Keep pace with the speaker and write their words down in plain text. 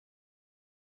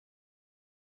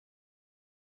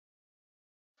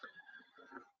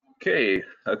Okay,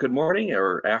 good morning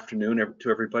or afternoon to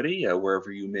everybody,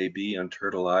 wherever you may be on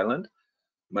Turtle Island.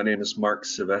 My name is Mark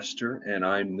Sylvester, and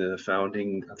I'm a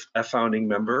founding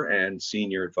member and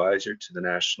senior advisor to the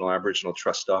National Aboriginal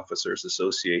Trust Officers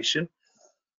Association.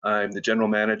 I'm the general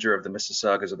manager of the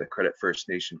Mississaugas of the Credit First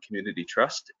Nation Community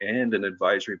Trust and an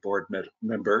advisory board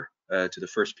member to the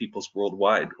First Peoples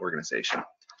Worldwide organization.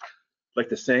 I'd like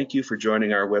to thank you for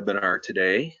joining our webinar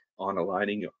today on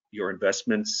aligning your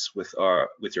investments with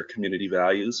your community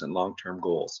values and long-term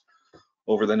goals.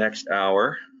 Over the next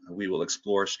hour, we will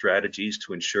explore strategies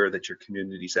to ensure that your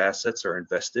community's assets are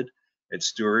invested and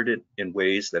stewarded in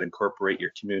ways that incorporate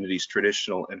your community's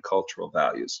traditional and cultural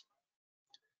values.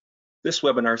 This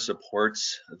webinar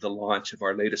supports the launch of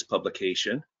our latest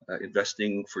publication,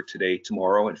 Investing for Today,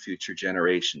 Tomorrow, and Future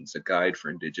Generations, a guide for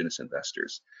Indigenous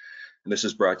investors. And this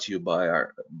is brought to you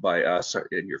by us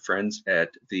and your friends at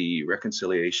the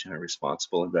Reconciliation and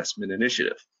Responsible Investment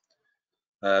Initiative.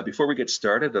 Before we get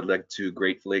started, I'd like to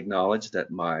gratefully acknowledge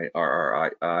that my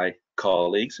RRII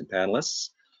colleagues and panelists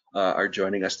are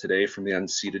joining us today from the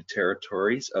unceded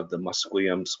territories of the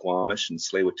Musqueam, Squamish, and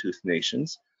Tsleil-Waututh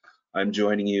Nations. I'm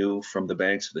joining you from the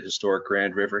banks of the historic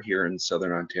Grand River here in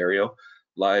Southern Ontario,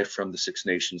 live from the Six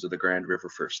Nations of the Grand River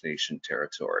First Nation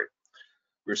territory.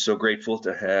 We're so grateful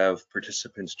to have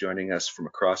participants joining us from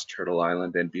across Turtle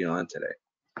Island and beyond today.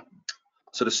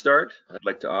 So to start, I'd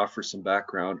like to offer some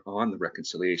background on the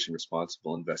Reconciliation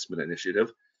Responsible Investment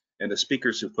Initiative and the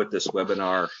speakers who put this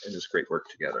webinar and this great work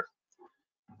together.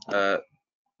 The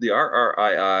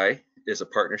RRII is a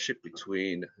partnership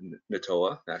between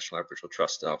NATOA, National Aboriginal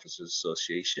Trust Officers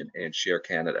Association, and Share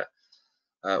Canada.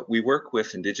 We work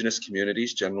with Indigenous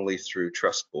communities generally through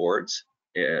trust boards,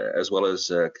 as well as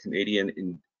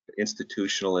Canadian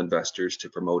institutional investors to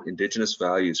promote Indigenous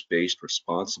values-based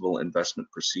responsible investment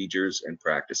procedures and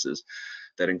practices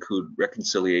that include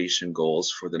reconciliation goals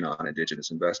for the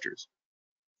non-Indigenous investors.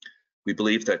 We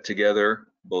believe that together,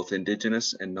 both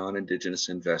Indigenous and non-Indigenous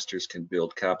investors can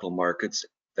build capital markets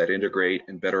that integrate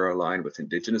and better align with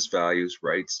Indigenous values,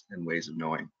 rights, and ways of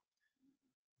knowing.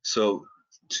 So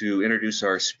to introduce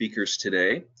our speakers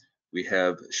today, we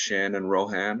have Shannon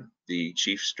Rohan, the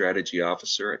Chief Strategy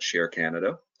Officer at Share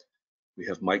Canada. We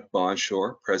have Mike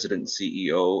Bonshore, President and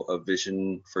CEO of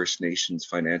Vision First Nations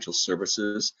Financial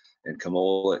Services and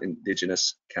Kamola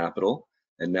Indigenous Capital,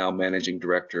 and now Managing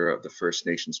Director of the First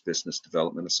Nations Business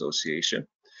Development Association.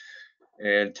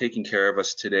 And taking care of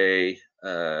us today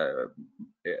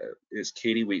is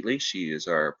Katie Wheatley. She is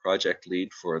our project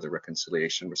lead for the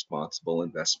Reconciliation Responsible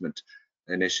Investment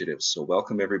Initiative. So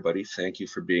welcome everybody. Thank you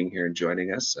for being here and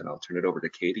joining us. And I'll turn it over to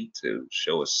Katie to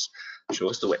show us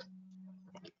the way.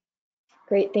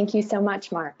 Great, thank you so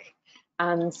much, Mark.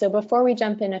 So before we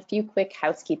jump in, a few quick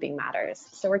housekeeping matters.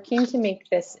 So we're keen to make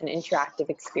this an interactive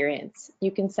experience.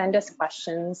 You can send us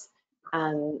questions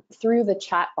through the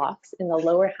chat box in the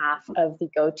lower half of the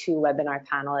GoToWebinar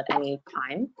panel at any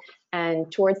time.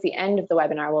 And towards the end of the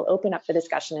webinar, we'll open up the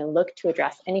discussion and look to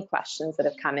address any questions that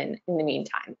have come in the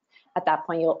meantime. At that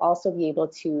point, you'll also be able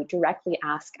to directly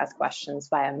ask us questions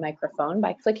via microphone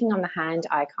by clicking on the hand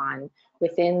icon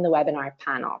within the webinar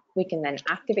panel. We can then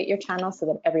activate your channel so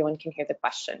that everyone can hear the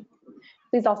question.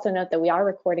 Please also note that we are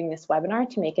recording this webinar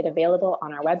to make it available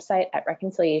on our website at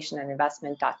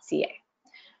reconciliationandinvestment.ca.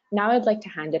 Now I'd like to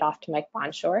hand it off to Mike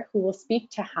Bonshore, who will speak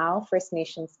to how First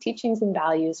Nations teachings and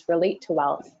values relate to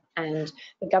wealth and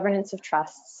the governance of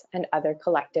trusts and other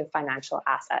collective financial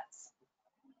assets.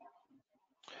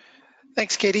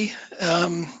 Thanks, Katie.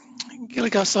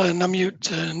 Giligasa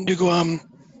Namut Nuguam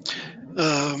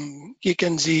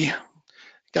Gikanzi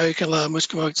Gaikala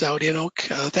Muskumok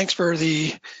Zaudianok. Thanks for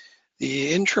the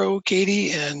intro,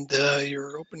 Katie, and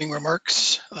your opening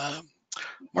remarks,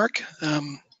 Mark.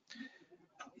 I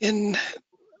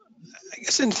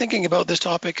guess in thinking about this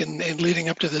topic and leading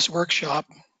up to this workshop,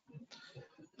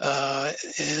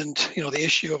 and the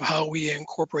issue of how we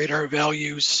incorporate our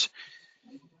values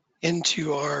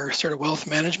into our sort of wealth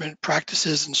management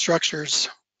practices and structures,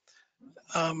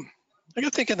 I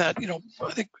got thinking that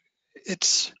I think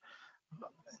it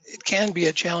can be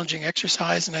a challenging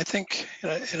exercise, and I think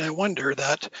and I wonder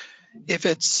that if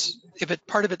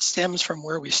part of it stems from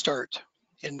where we start,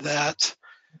 in that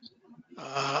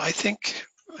I think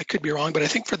I could be wrong, but I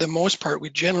think for the most part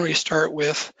we generally start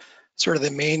with sort of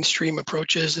the mainstream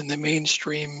approaches and the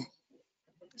mainstream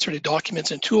sort of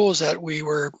documents and tools that we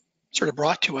were sort of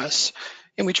brought to us,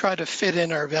 and we try to fit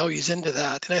in our values into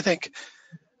that. And I think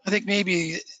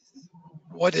maybe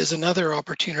what is another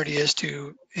opportunity is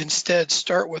to instead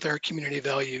start with our community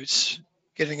values,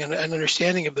 getting an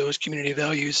understanding of those community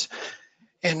values,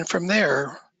 and from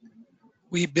there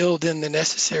we build in the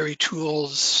necessary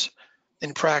tools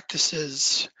and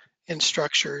practices and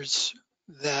structures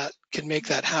that can make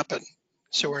that happen.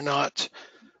 So we're not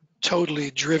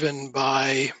totally driven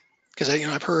by, because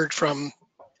I've heard from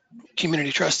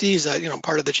community trustees that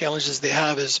part of the challenges they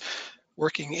have is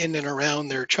working in and around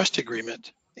their trust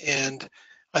agreement, and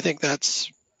I think that's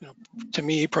to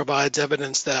me provides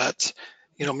evidence that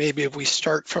maybe if we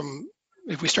start from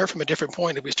a different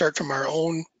point, if we start from our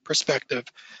own perspective,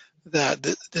 that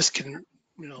this can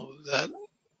that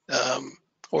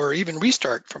or even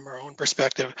restart from our own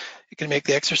perspective, it can make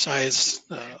the exercise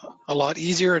a lot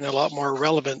easier and a lot more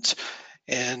relevant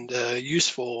and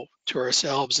useful to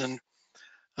ourselves. And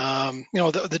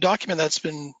the document that's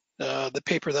been the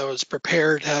paper that was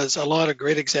prepared has a lot of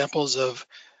great examples of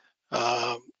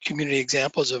community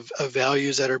examples of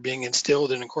values that are being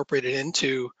instilled and incorporated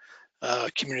into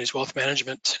communities' wealth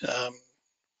management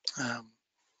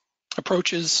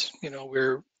approaches.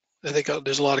 I think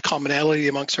there's a lot of commonality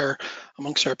amongst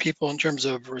our people in terms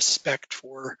of respect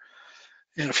for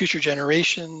future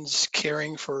generations,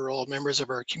 caring for all members of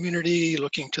our community,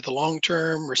 looking to the long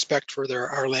term, respect for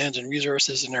our lands and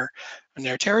resources and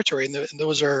their territory, and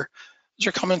those are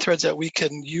common threads that we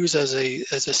can use as a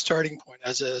starting point,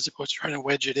 as opposed to trying to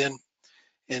wedge it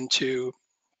into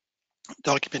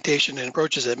documentation and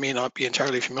approaches that may not be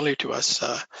entirely familiar to us.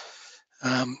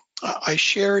 I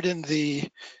shared in the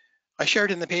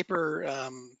paper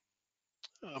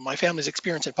my family's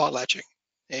experience in potlatching,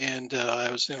 and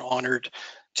I was honored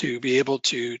to be able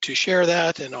to share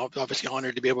that, and obviously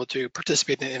honored to be able to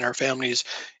participate in our family's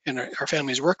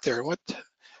work there. And what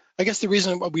I guess the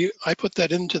reason I put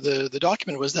that into the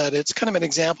document was that it's kind of an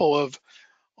example of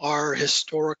our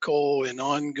historical and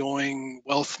ongoing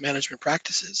wealth management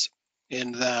practices,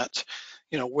 in that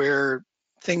where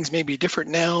things may be different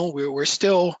now, we're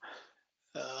still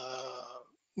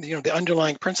the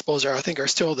underlying principles I think are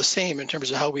still the same in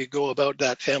terms of how we go about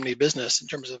that family business, in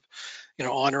terms of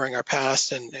honoring our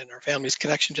past and our family's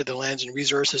connection to the lands and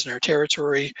resources in our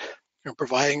territory,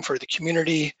 providing for the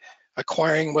community,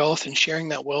 acquiring wealth and sharing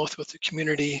that wealth with the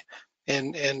community,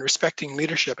 and respecting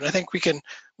leadership. And I think we can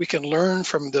learn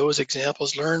from those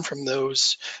examples, learn from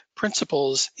those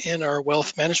principles in our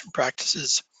wealth management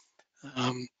practices.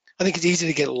 I think it's easy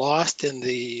to get lost in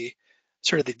the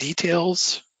sort of the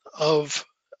details of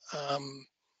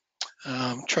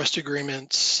trust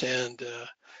agreements and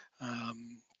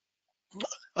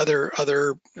other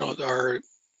our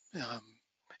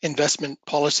investment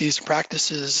policies and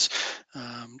practices,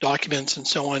 documents, and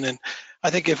so on. And I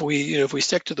think if we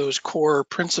stick to those core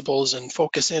principles and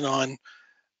focus in on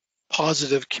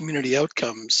positive community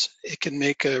outcomes, it can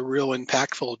make a real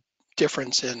impactful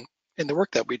difference in the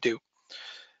work that we do.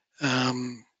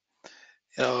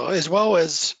 As well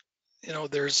as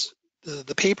there's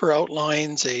the paper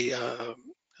outlines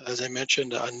as I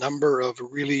mentioned, a number of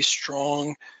really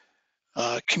strong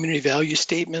community value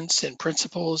statements and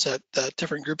principles that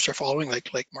different groups are following,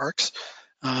 like Mark's.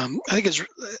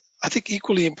 I think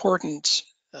equally important,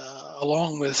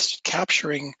 along with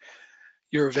capturing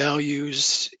your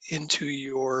values into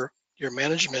your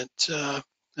management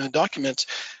documents,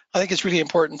 I think it's really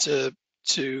important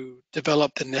to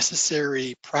develop the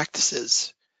necessary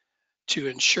practices to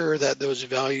ensure that those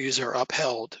values are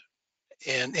upheld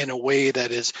and in a way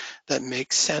that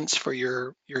makes sense for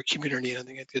your community. And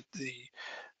I think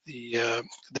the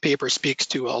paper speaks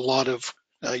to a lot of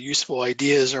useful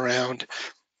ideas around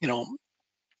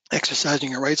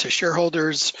exercising your rights as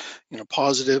shareholders,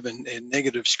 positive and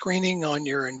negative screening on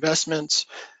your investments.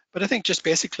 But I think just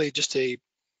basically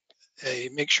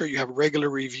make sure you have regular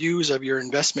reviews of your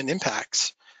investment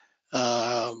impacts,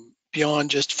 beyond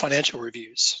just financial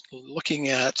reviews, looking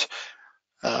at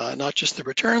not just the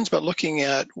returns, but looking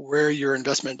at where your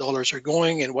investment dollars are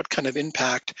going and what kind of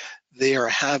impact they are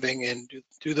having, and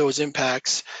do those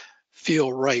impacts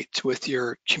feel right with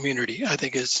your community, I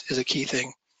think is a key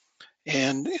thing.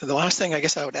 And the last thing I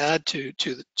guess I would add to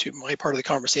my part of the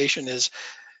conversation is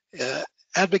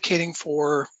advocating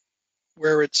for,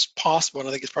 where it's possible, and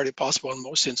I think it's probably possible in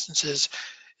most instances,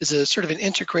 is a sort of an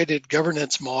integrated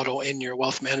governance model in your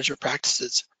wealth management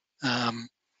practices.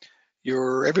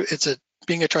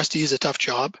 Being a trustee is a tough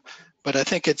job, but I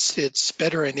think it's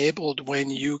better enabled when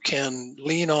you can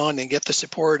lean on and get the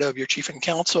support of your chief and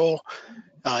counsel,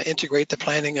 integrate the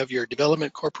planning of your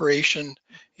development corporation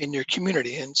in your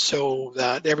community, and so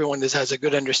that everyone has a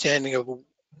good understanding of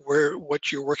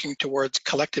what you're working towards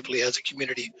collectively as a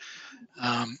community,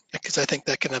 because I think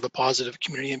that can have a positive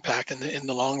community impact in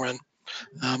the long run.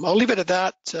 I'll leave it at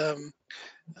that.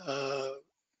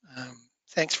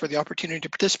 Thanks for the opportunity to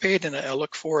participate, and I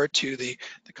look forward to the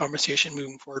conversation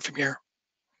moving forward from here.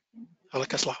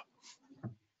 Alakasla.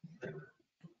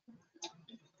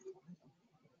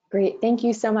 Great, thank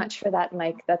you so much for that,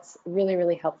 Mike. That's really,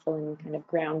 really helpful in kind of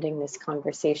grounding this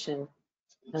conversation.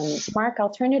 Mark, I'll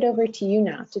turn it over to you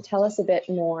now to tell us a bit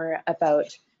more about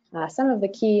some of the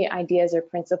key ideas or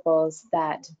principles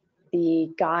that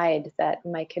the guide that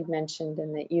Mike had mentioned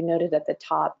and that you noted at the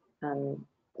top,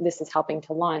 this is helping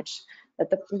to launch, that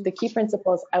the key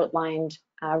principles outlined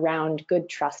around good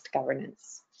trust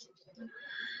governance.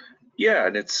 Yeah,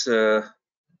 and it's a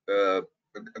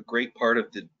great part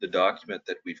of the document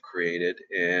that we've created,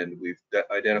 and we've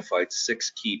identified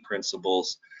 6 key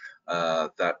principles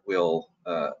that will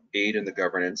aid in the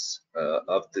governance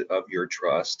of your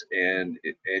trust and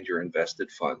your invested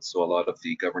funds. So a lot of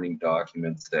the governing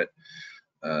documents that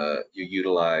you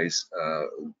utilize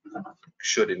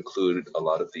should include a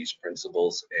lot of these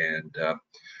principles, and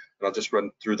I'll just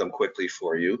run through them quickly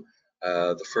for you.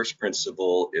 The first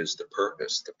principle is the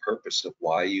purpose of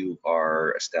why you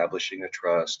are establishing a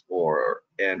trust or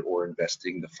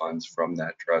investing the funds from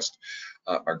that trust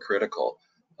are critical.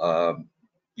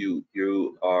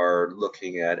 You are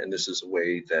looking at, and this is a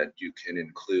way that you can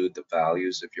include the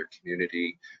values of your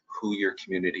community, who your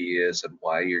community is and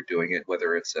why you're doing it,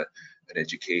 whether it's an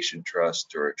education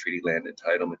trust or a treaty land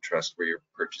entitlement trust where you're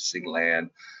purchasing land,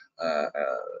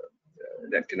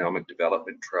 an economic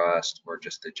development trust, or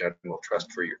just a general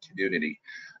trust for your community.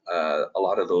 A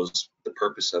lot of those, the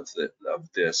purpose of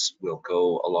this will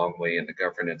go a long way in the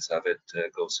governance of it.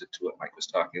 Goes into what Mike was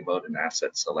talking about, an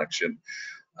asset selection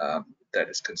that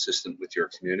is consistent with your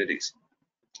communities.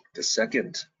 The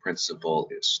second principle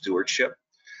is stewardship.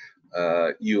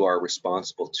 You are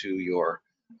responsible to your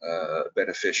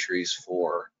beneficiaries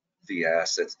for the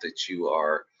assets that you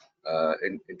are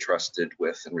entrusted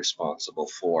with and responsible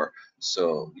for.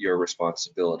 So your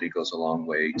responsibility goes a long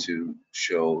way to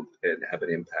show and have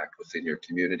an impact within your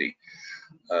community.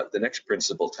 The next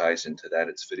principle ties into that.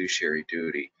 It's fiduciary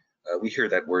duty. We hear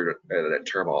that word, that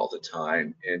term all the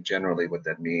time, and generally what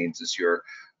that means is you're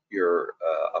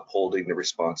upholding the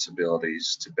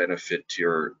responsibilities to benefit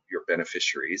your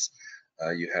beneficiaries.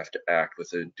 You have to act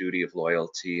with a duty of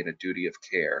loyalty and a duty of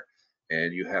care,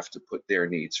 and you have to put their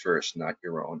needs first, not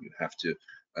your own. You have to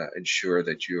ensure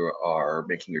that you are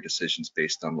making your decisions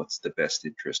based on what's the best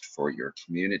interest for your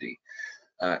community.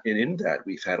 And in that,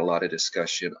 we've had a lot of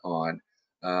discussion on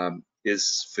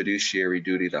is fiduciary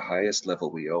duty the highest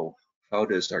level we owe? How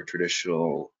does our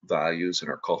traditional values and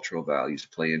our cultural values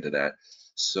play into that?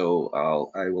 So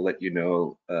I will let you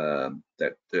know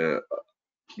that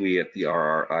we at the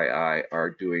RRII are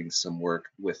doing some work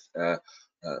with a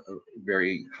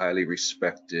very highly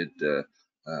respected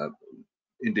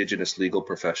Indigenous legal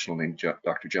professional named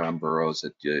Dr. John Burrows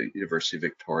at the University of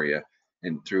Victoria,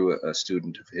 and through a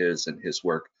student of his and his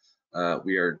work,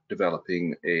 we are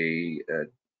developing a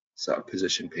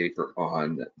position paper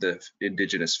on the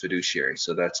Indigenous fiduciary.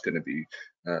 So that's going to be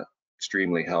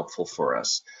extremely helpful for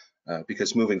us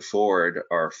because moving forward,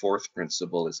 our fourth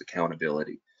principle is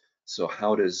accountability. So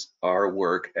how does our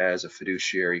work as a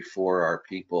fiduciary for our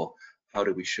people, how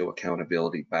do we show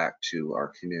accountability back to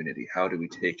our community? How do we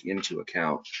take into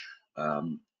account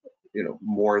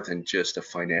more than just a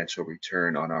financial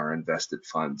return on our invested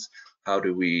funds? How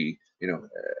do we,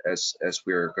 as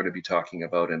we're going to be talking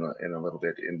about in a little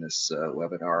bit in this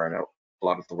webinar and a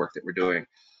lot of the work that we're doing,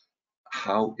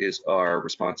 how is our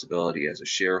responsibility as a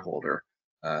shareholder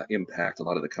impact a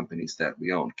lot of the companies that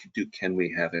we own? Can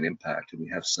we have an impact? And we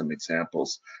have some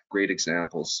examples, great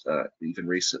examples, even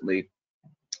recently.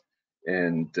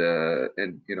 And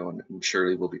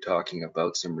surely we'll be talking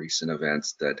about some recent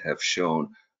events that have shown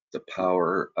the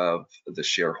power of the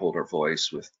shareholder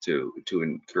voice to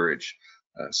encourage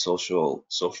social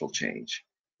change.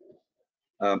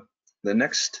 The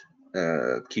next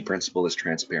key principle is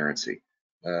transparency.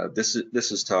 This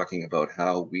is talking about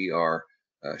how we are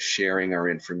sharing our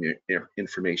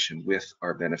information with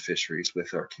our beneficiaries,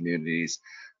 with our communities,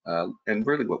 and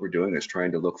really what we're doing is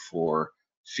trying to look for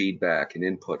feedback and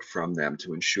input from them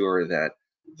to ensure that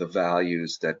the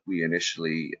values that we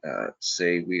initially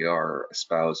say we are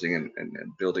espousing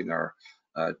and building our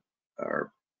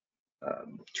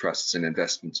trusts and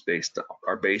investments based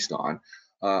on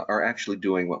are actually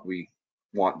doing what we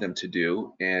want them to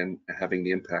do and having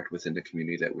the impact within the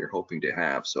community that we're hoping to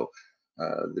have. So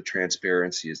the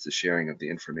transparency is the sharing of the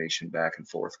information back and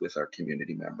forth with our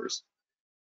community members.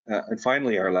 And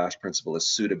finally, our last principle is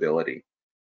suitability.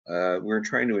 We're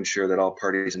trying to ensure that all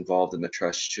parties involved in the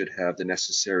trust should have the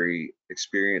necessary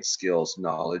experience, skills,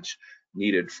 knowledge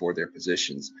needed for their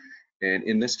positions. And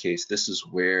in this case, this is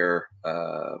where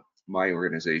my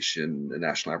organization, the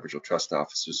National Aboriginal Trust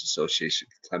Officers Association,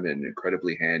 can come in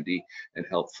incredibly handy and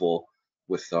helpful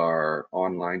with our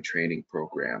online training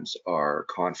programs, our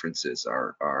conferences,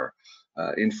 our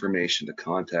information, the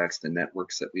contacts, the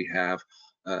networks that we have.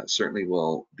 Certainly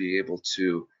will be able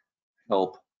to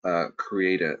help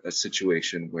create a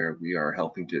situation where we are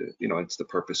helping to, it's the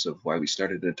purpose of why we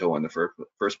started NATOA in the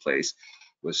first place,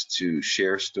 was to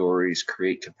share stories,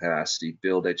 create capacity,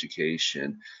 build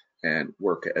education, and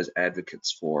work as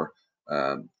advocates for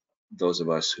those of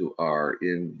us who are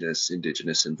in this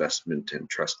Indigenous investment and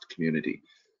trust community.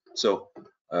 So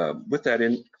with that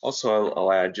in, also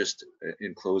I'll add just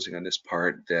in closing on this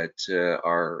part that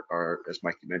our, as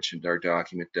Mikey mentioned, our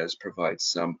document does provide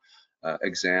some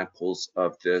examples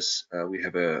of this. We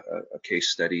have a case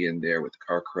study in there with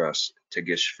Carcross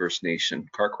Tegish First Nation,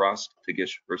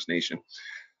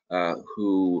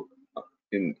 who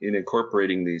in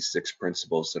incorporating these 6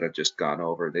 principles that I've just gone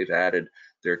over, they've added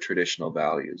their traditional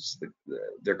values.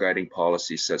 Their guiding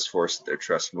policy sets forth that their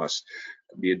trust must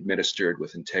be administered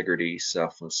with integrity,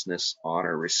 selflessness,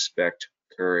 honor, respect,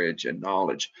 courage, and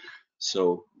knowledge.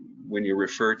 So when you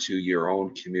refer to your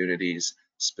own community's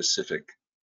specific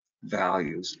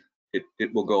values,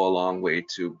 it will go a long way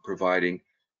to providing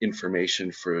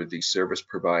information for the service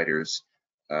providers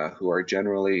who are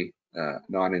generally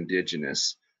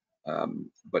non-Indigenous,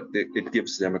 but it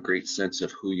gives them a great sense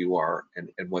of who you are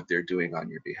and what they're doing on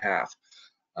your behalf.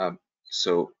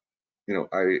 So,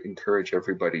 I encourage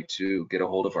everybody to get a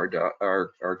hold of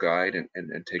our guide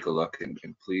and take a look,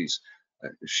 and please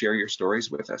share your stories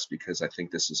with us, because I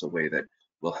think this is a way that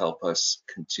will help us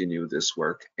continue this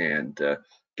work and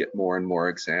get more and more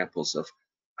examples of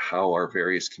how our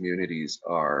various communities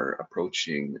are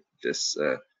approaching this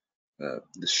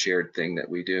this shared thing that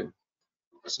we do.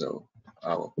 So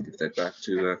I'll give that back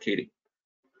to Katie.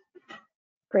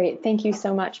 Great. Thank you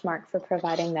so much, Mark, for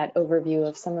providing that overview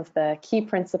of some of the key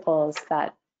principles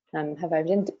that have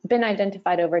been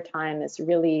identified over time as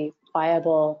really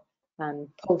viable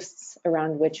posts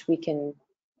around which we can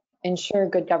ensure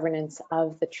good governance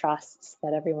of the trusts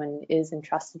that everyone is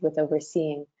entrusted with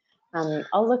overseeing.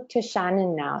 I'll look to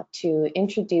Shannon now to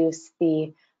introduce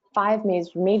the 5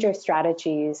 major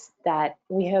strategies that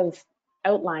we have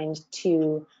outlined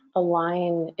to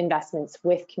align investments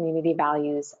with community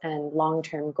values and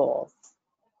long-term goals.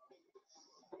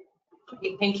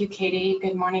 Thank you, Katie.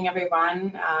 Good morning,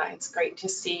 everyone. It's great to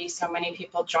see so many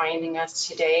people joining us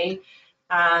today.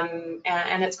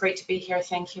 And it's great to be here.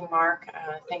 Thank you, Mark.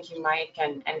 Thank you, Mike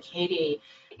and Katie.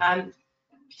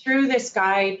 Through this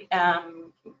guide,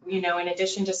 in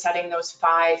addition to setting those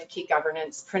 5 key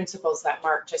governance principles that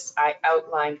Mark just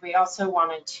outlined, we also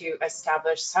wanted to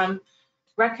establish some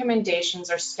recommendations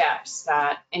or steps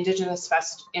that Indigenous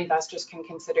investors can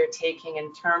consider taking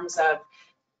in terms of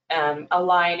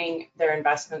aligning their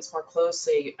investments more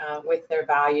closely with their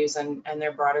values and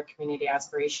their broader community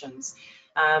aspirations.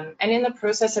 And in the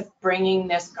process of bringing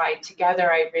this guide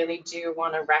together, I really do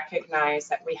want to recognize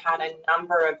that we had a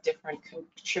number of different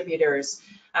contributors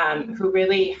who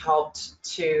really helped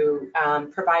to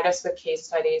provide us with case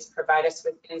studies, provide us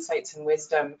with insights and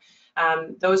wisdom.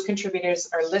 Those contributors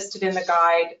are listed in the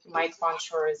guide. Mike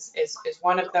Bonshore is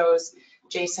one of those.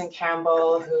 Jason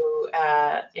Campbell, who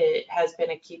has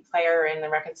been a key player in the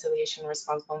Reconciliation and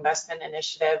Responsible Investment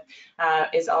Initiative,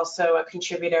 is also a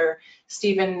contributor.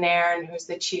 Stephen Nairn, who's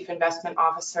the Chief Investment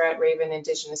Officer at Raven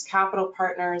Indigenous Capital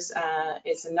Partners,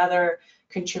 is another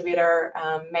contributor.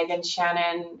 Megan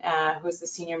Shannon, who's the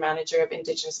Senior Manager of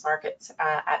Indigenous Markets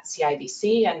at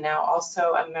CIBC and now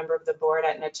also a member of the board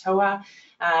at NATOA,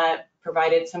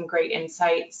 provided some great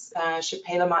insights.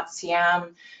 Shapela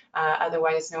Siam,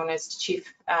 otherwise known as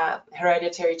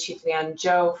Hereditary Chief Lian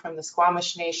Joe from the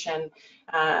Squamish Nation,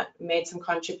 made some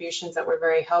contributions that were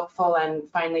very helpful. And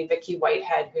finally, Vicki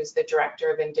Whitehead, who's the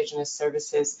Director of Indigenous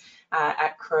Services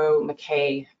at Crow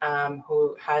McKay,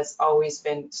 who has always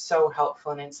been so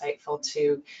helpful and insightful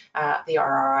to the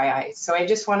RRII. So I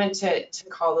just wanted to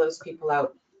call those people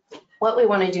out. What we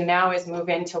want to do now is move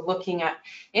into looking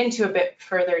into a bit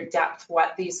further depth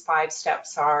what these 5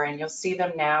 steps are, and you'll see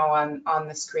them now on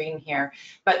the screen here.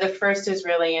 But the first is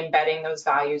really embedding those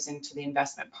values into the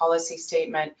investment policy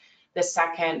statement. The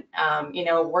second,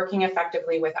 working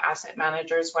effectively with asset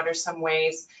managers. What are some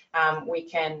ways we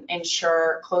can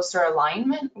ensure closer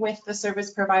alignment with the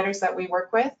service providers that we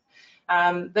work with?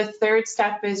 The third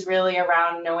step is really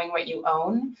around knowing what you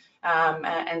own.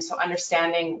 And so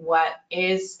understanding what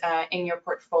is in your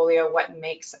portfolio, what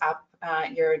makes up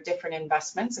your different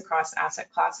investments across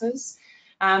asset classes.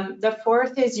 The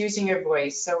fourth is using your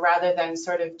voice. So rather than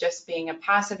sort of just being a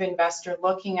passive investor,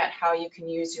 looking at how you can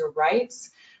use your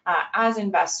rights as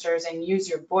investors and use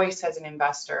your voice as an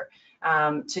investor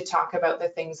to talk about the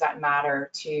things that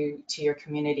matter to your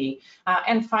community.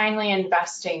 And finally,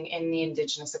 investing in the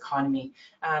Indigenous economy,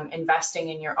 investing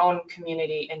in your own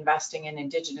community, investing in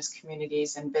Indigenous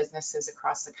communities and businesses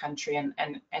across the country,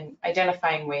 and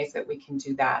identifying ways that we can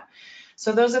do that.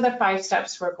 So those are the 5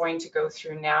 steps we're going to go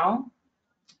through now.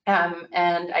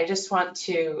 And I just want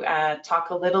to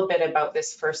talk a little bit about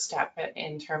this first step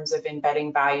in terms of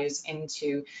embedding values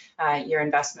into your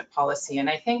investment policy. And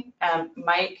I think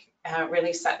Mike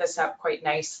really set this up quite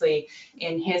nicely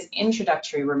in his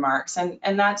introductory remarks. And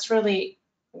that's really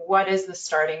what is the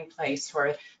starting place,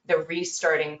 or the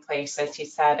restarting place, as he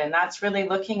said. And that's really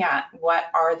looking at what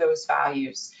are those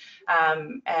values,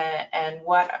 and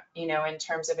what, you know, in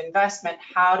terms of investment,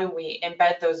 how do we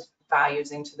embed those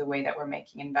values into the way that we're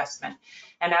making investment.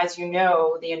 And as you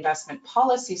know, the investment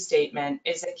policy statement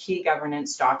is a key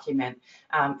governance document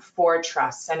for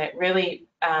trusts, and it really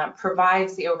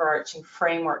provides the overarching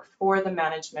framework for the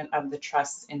management of the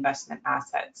trust's investment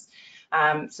assets.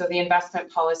 So the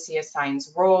investment policy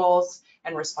assigns roles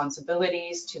and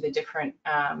responsibilities to the different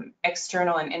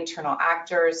external and internal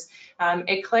actors.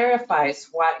 It clarifies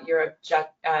what your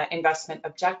investment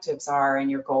objectives are and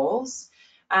your goals.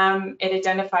 It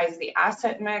identifies the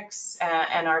asset mix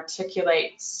and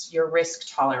articulates your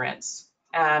risk tolerance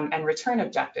and return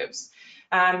objectives.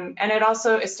 And it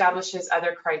also establishes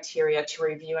other criteria to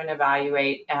review and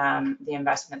evaluate the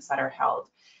investments that are held.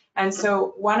 And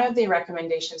so one of the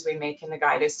recommendations we make in the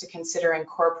guide is to consider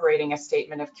incorporating a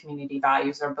statement of community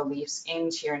values or beliefs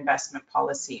into your investment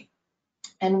policy.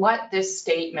 And what this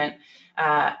statement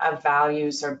of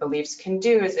values or beliefs can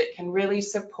do is it can really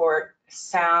support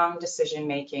sound decision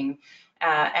making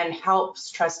and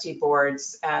helps trustee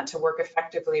boards to work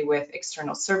effectively with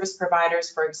external service providers,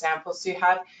 for example. So you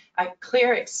have a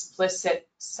clear, explicit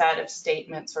set of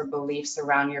statements or beliefs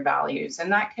around your values,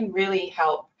 and that can really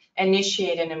help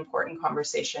initiate an important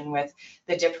conversation with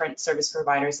the different service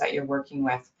providers that you're working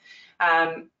with.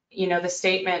 You know, the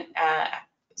statement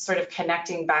sort of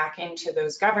connecting back into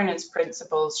those governance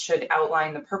principles should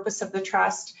outline the purpose of the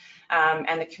trust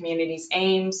and the community's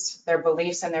aims, their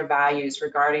beliefs, and their values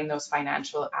regarding those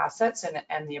financial assets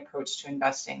and the approach to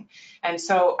investing. And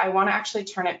so I want to actually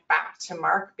turn it back to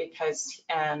Mark, because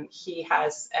he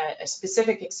has a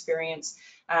specific experience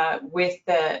with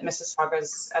the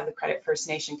Mississaugas of the Credit First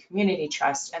Nation Community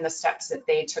Trust and the steps that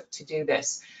they took to do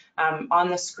this. On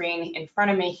the screen in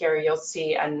front of me here, you'll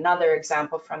see another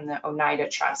example from the Oneida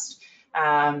Trust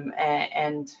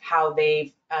and how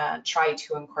they've tried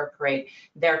to incorporate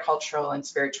their cultural and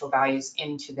spiritual values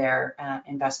into their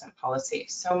investment policy.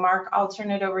 So Mark, I'll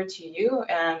turn it over to you,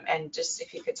 and just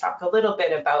if you could talk a little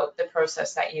bit about the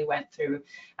process that you went through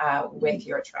with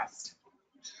your trust.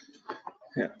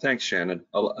 Yeah, thanks, Shannon.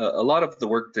 A lot of the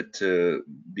work that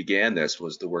began this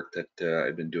was the work that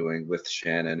I've been doing with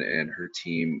Shannon and her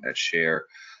team at Share,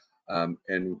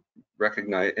 and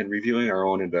reviewing our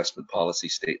own investment policy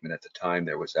statement. At the time,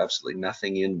 there was absolutely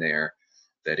nothing in there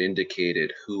that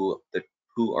indicated who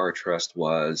our trust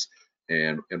was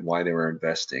and why they were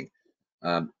investing.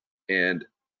 And then,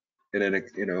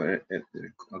 you know,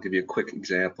 I'll give you a quick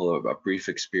example of a brief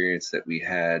experience that we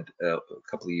had a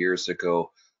couple of years ago.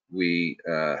 We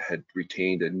had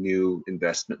retained a new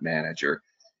investment manager,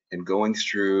 and going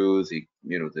through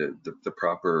the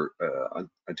proper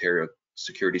Ontario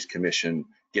Securities Commission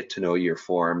get to know your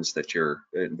forms that your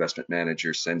investment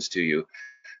manager sends to you,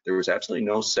 there was absolutely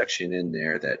no section in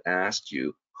there that asked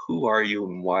you who are you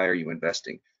and why are you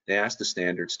investing. They asked the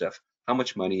standard stuff: how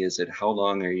much money is it? How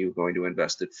long are you going to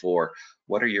invest it for?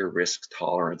 What are your risk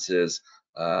tolerances?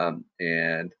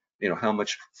 And you know, how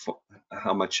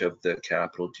much of the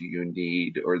capital do you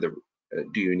need, or do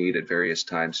you need at various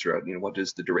times throughout? You know, what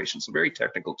is the duration? Some very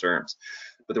technical terms,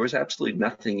 but there was absolutely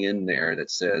nothing in there that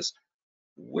says,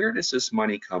 where does this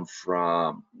money come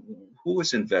from? Who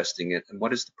is investing it, and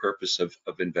what is the purpose of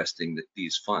investing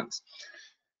these funds?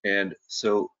 And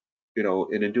so, you know,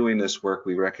 in doing this work,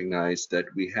 we recognized that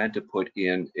we had to put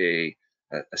in a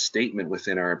statement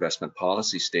within our investment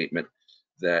policy statement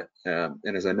that,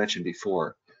 and as I mentioned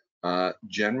before,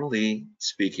 generally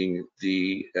speaking,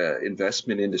 the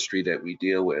investment industry that we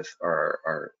deal with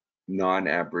are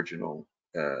non-Aboriginal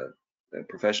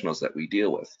professionals that we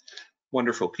deal with.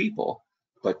 Wonderful people,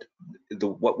 but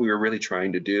what we were really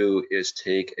trying to do is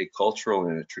take a cultural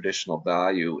and a traditional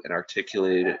value and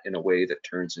articulate it in a way that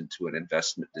turns into an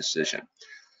investment decision.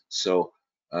 So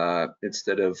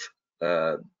instead of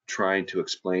trying to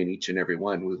explain each and every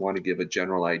one, we want to give a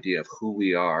general idea of who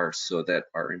we are so that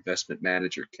our investment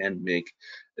manager can make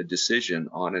a decision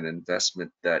on an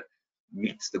investment that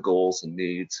meets the goals and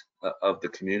needs of the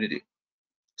community.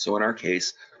 So in our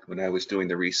case, when I was doing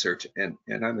the research, and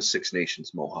I'm a Six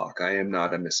Nations Mohawk, I am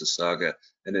not a Mississauga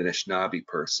and Anishinaabe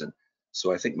person.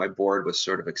 So I think my board was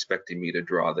sort of expecting me to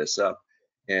draw this up.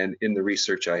 And in the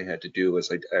research I had to do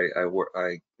is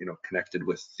I connected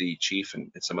with the chief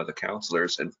and some of the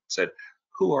councillors and said,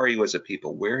 who are you as a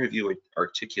people? Where have you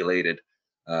articulated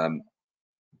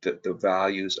the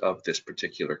values of this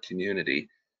particular community?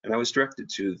 And I was directed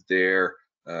to their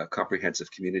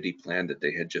comprehensive community plan that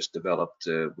they had just developed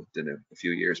within a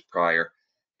few years prior.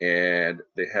 And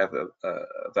they have a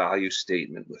value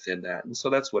statement within that. And so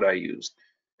that's what I used.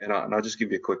 And I'll just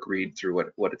give you a quick read through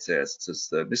what it says. It says,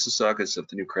 the Mississaugas of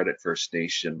the New Credit First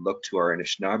Nation look to our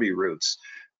Anishinaabe roots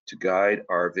to guide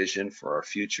our vision for our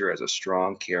future as a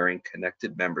strong, caring,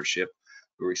 connected membership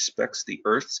who respects the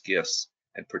Earth's gifts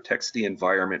and protects the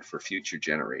environment for future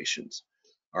generations.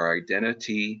 Our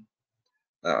identity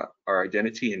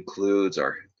includes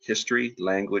our history,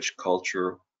 language,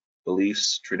 culture,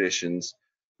 beliefs, traditions,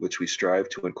 which we strive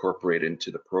to incorporate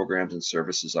into the programs and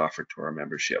services offered to our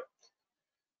membership.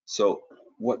 So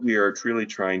what we are really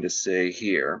trying to say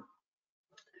here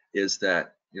is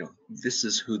that, this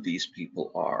is who these people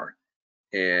are.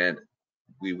 And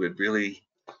we would really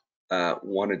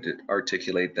wanted to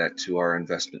articulate that to our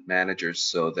investment managers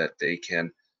so that they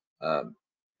can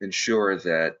ensure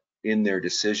that in their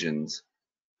decisions,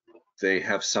 they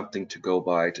have something to go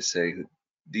by to say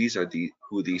these are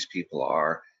who these people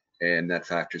are, and that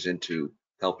factors into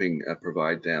helping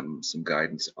provide them some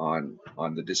guidance on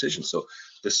the decision. So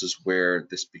this is where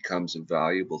this becomes a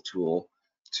valuable tool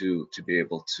to be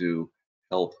able to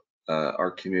help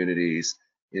our communities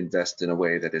invest in a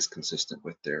way that is consistent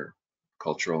with their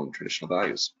cultural and traditional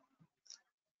values.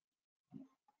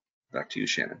 Back to you,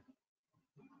 Shannon.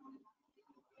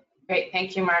 Great,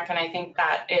 thank you, Mark. And I think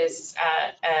that is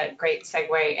a great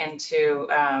segue into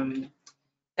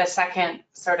the second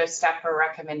sort of step or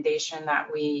recommendation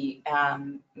that we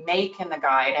make in the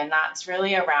guide, and that's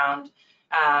really around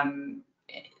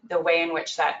the way in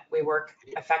which that we work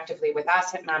effectively with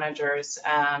asset managers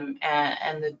and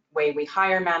the way we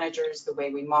hire managers, the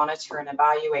way we monitor and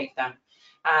evaluate them.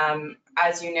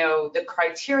 As you know, the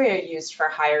criteria used for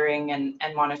hiring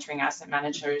and monitoring asset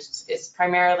managers is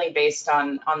primarily based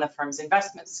on the firm's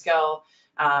investment skill,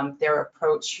 their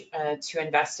approach to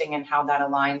investing and how that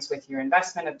aligns with your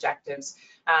investment objectives,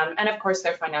 and of course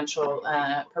their financial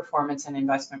performance and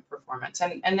investment performance.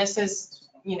 And this is,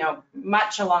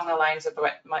 much along the lines of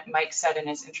what Mike said in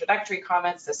his introductory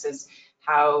comments. This is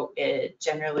how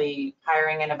generally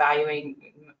hiring and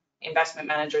evaluating investment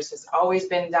managers has always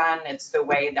been done. It's the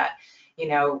way that,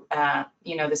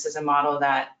 this is a model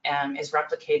that is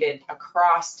replicated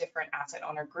across different asset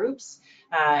owner groups,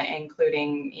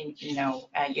 including,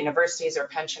 universities or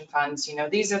pension funds.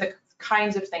 These are the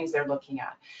kinds of things they're looking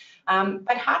at.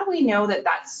 But how do we know that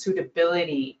that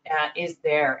suitability is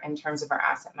there in terms of our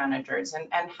asset managers?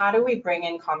 And how do we bring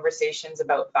in conversations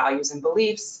about values and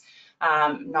beliefs,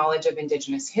 knowledge of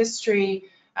Indigenous history,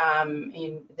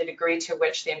 in the degree to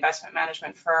which the investment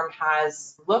management firm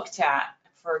has looked at,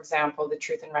 for example, the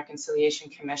Truth and Reconciliation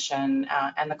Commission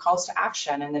and the calls to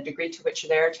action, and the degree to which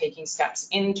they're taking steps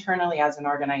internally as an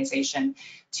organization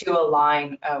to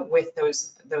align with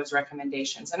those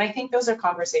recommendations. And I think those are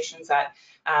conversations that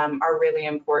are really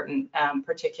important,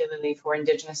 particularly for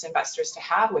Indigenous investors to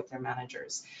have with their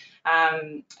managers.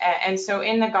 And so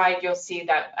in the guide, you'll see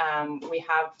that we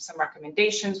have some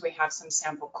recommendations. We have some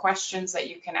sample questions that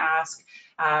you can ask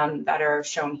that are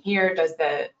shown here. Does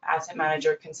the asset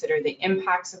manager consider the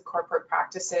impacts of corporate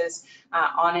practices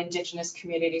on Indigenous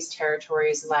communities,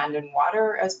 territories, land, and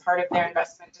water as part of their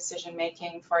investment decision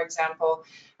making, for example?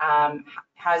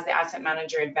 Has the asset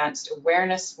manager advanced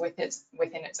awareness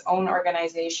within its own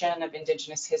organization of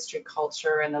Indigenous history,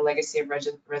 culture, and the legacy of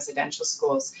residential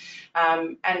schools?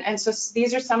 And so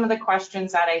these are some of the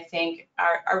questions that I think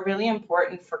are really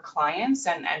important for clients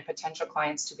and potential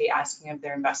clients to be asking of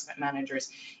their investment managers,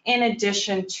 in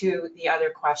addition to the other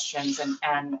questions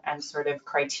and sort of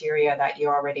criteria that you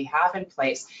already have in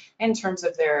place in terms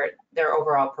of their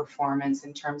overall performance,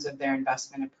 in terms of their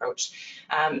investment approach.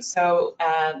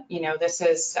 This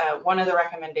is one of the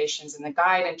recommendations in the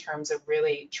guide in terms of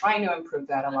really trying to improve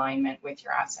that alignment with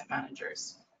your asset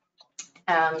managers.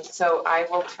 So I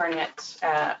will turn it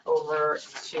over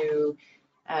to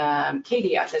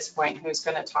Katie at this point, who's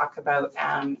going to talk about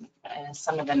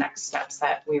some of the next steps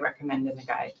that we recommend in the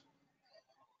guide.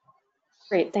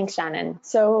 Great, thanks, Shannon.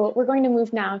 So we're going to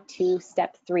move now to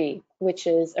step 3, which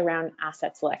is around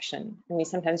asset selection. And we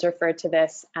sometimes refer to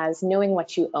this as knowing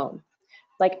what you own.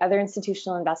 Like other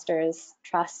institutional investors,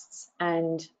 trusts,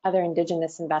 and other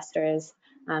Indigenous investors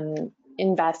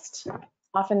invest,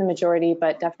 often the majority,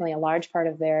 but definitely a large part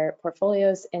of their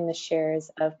portfolios in the shares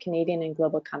of Canadian and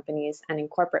global companies and in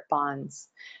corporate bonds.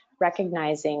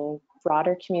 Recognizing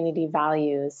broader community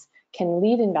values can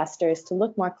lead investors to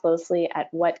look more closely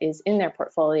at what is in their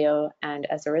portfolio and,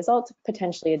 as a result,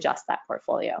 potentially adjust that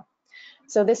portfolio.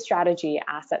 So this strategy,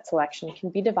 asset selection, can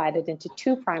be divided into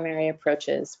two primary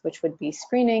approaches, which would be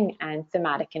screening and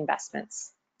thematic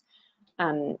investments.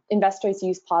 Investors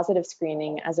use positive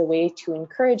screening as a way to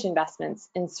encourage investments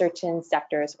in certain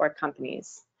sectors or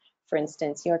companies. For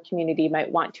instance, your community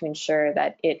might want to ensure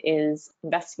that it is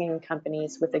investing in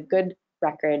companies with a good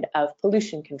record of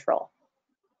pollution control.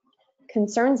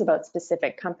 Concerns about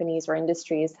specific companies or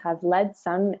industries have led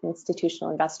some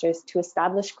institutional investors to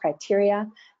establish criteria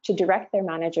to direct their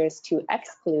managers to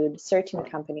exclude certain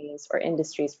companies or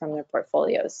industries from their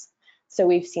portfolios. So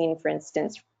we've seen, for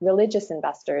instance, religious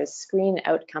investors screen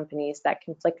out companies that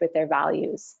conflict with their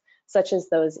values, such as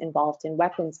those involved in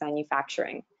weapons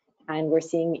manufacturing. And we're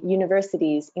seeing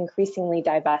universities increasingly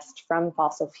divest from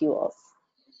fossil fuels.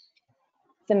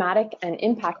 Thematic and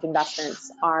impact investments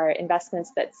are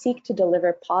investments that seek to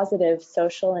deliver positive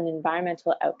social and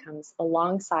environmental outcomes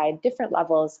alongside different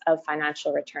levels of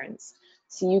financial returns.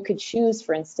 So you could choose,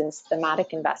 for instance,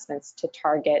 thematic investments to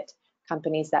target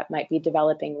companies that might be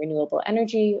developing renewable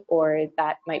energy or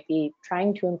that might be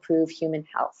trying to improve human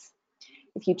health.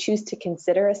 If you choose to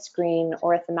consider a screen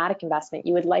or a thematic investment,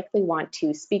 you would likely want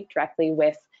to speak directly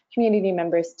with community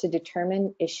members to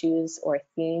determine issues or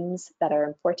themes that are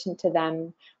important to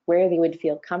them, where they would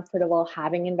feel comfortable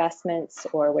having investments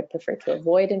or would prefer to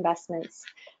avoid investments.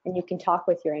 And you can talk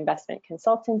with your investment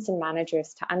consultants and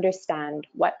managers to understand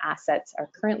what assets are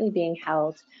currently being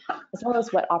held, as well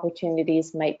as what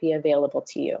opportunities might be available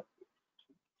to you.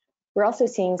 We're also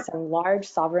seeing some large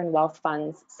sovereign wealth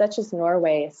funds, such as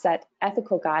Norway, set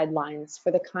ethical guidelines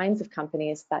for the kinds of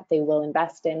companies that they will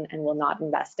invest in and will not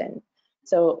invest in.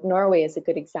 So Norway is a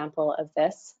good example of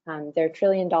this. Their $1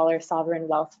 trillion sovereign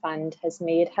wealth fund has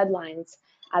made headlines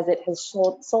as it has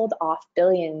sold off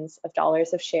billions of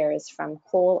dollars of shares from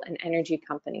coal and energy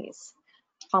companies.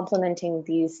 Complementing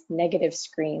these negative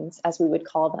screens, as we would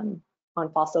call them,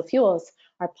 on fossil fuels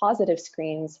are positive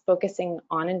screens focusing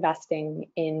on investing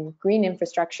in green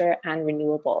infrastructure and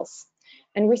renewables.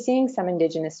 And we're seeing some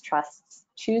Indigenous trusts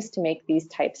choose to make these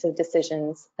types of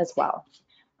decisions as well.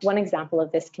 One example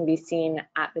of this can be seen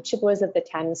at the Chippewas of the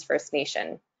Thames First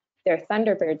Nation. Their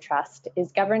Thunderbird Trust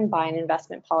is governed by an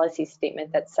investment policy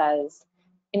statement that says,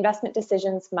 investment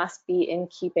decisions must be in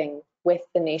keeping with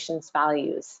the nation's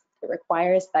values. It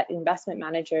requires that investment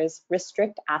managers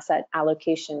restrict asset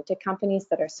allocation to companies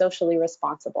that are socially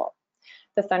responsible.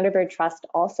 The Thunderbird Trust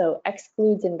also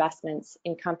excludes investments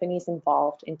in companies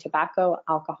involved in tobacco,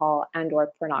 alcohol,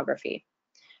 and/or pornography.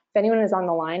 If anyone is on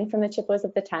the line from the Chippewas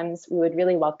of the Thames, we would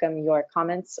really welcome your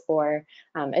comments or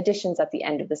additions at the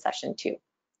end of the session too.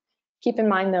 Keep in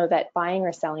mind though that buying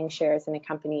or selling shares in a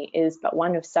company is but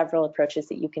one of several approaches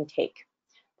that you can take.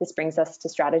 This brings us to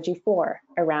strategy 4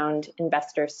 around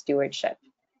investor stewardship.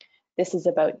 This is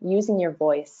about using your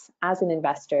voice as an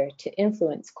investor to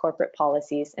influence corporate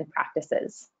policies and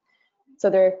practices. So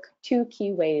there are 2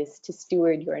 key ways to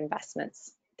steward your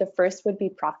investments. The first would be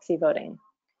proxy voting.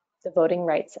 The voting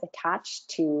rights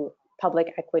attached to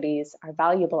public equities are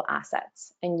valuable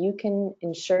assets, and you can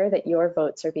ensure that your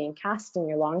votes are being cast in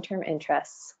your long-term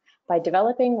interests by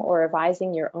developing or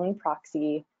revising your own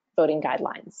proxy voting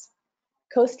guidelines.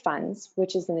 Coast Funds,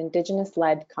 which is an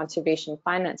Indigenous-led conservation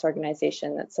finance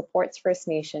organization that supports First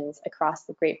Nations across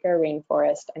the Great Bear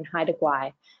Rainforest and Haida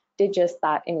Gwaii, did just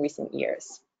that in recent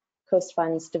years. Coast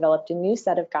Funds developed a new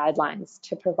set of guidelines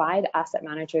to provide asset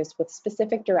managers with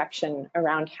specific direction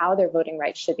around how their voting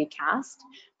rights should be cast,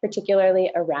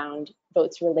 particularly around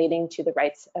votes relating to the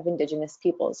rights of Indigenous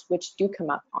peoples, which do come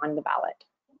up on the ballot.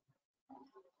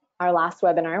 Our last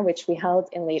webinar, which we held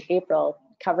in late April,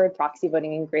 covered proxy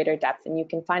voting in greater depth, and you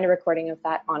can find a recording of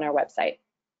that on our website.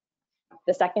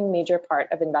 The second major part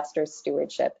of investor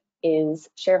stewardship is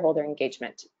shareholder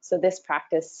engagement. So this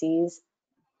practice sees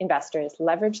investors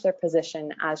leverage their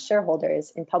position as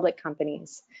shareholders in public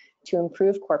companies to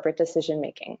improve corporate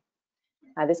decision-making.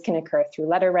 This can occur through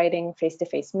letter writing,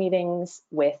 face-to-face meetings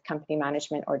with company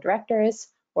management or directors,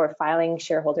 or filing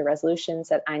shareholder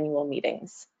resolutions at annual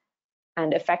meetings.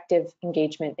 And effective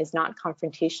engagement is not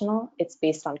confrontational. It's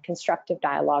based on constructive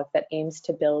dialogue that aims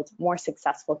to build more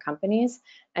successful companies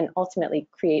and ultimately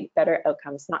create better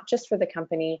outcomes, not just for the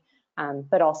company,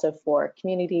 but also for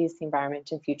communities, the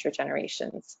environment, and future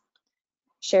generations.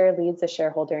 SHARE leads a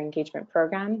shareholder engagement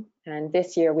program, and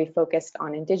this year we focused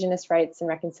on Indigenous rights and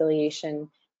reconciliation,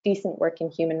 decent work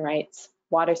and human rights,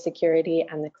 water security,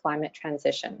 and the climate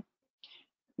transition.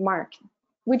 Mark,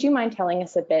 would you mind telling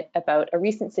us a bit about a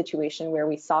recent situation where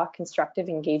we saw constructive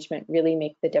engagement really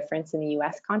make the difference in the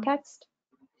US context?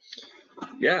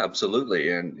 Yeah,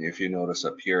 absolutely. And if you notice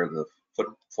up here, the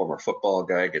former football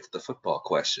guy gets the football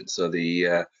question. So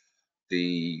the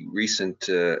recent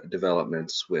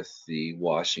developments with the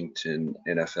Washington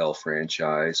NFL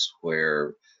franchise,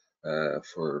 where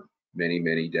for many,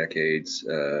 many decades,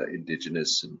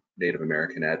 Indigenous and Native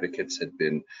American advocates had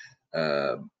been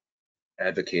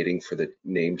advocating for the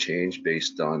name change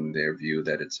based on their view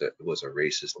that it was a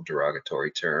racist and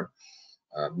derogatory term.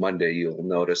 Monday, you'll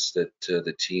notice that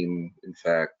the team, in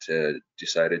fact,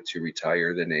 decided to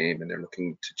retire the name, and they're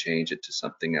looking to change it to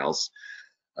something else.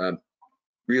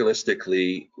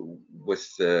 Realistically,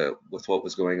 with what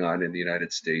was going on in the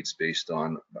United States, based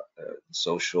on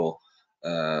social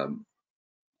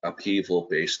upheaval,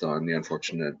 based on the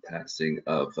unfortunate passing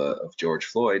of George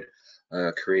Floyd,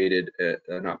 created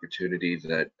an opportunity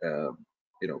that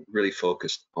really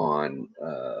focused on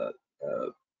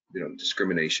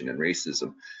discrimination and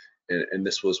racism. And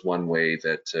this was one way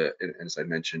that, and as I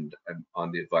mentioned, I'm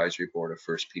on the advisory board of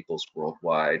First Peoples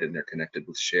Worldwide, and they're connected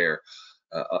with SHARE.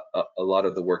 A lot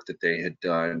of the work that they had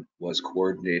done was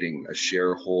coordinating a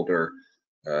shareholder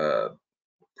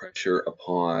pressure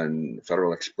upon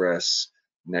Federal Express,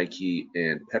 Nike,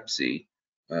 and Pepsi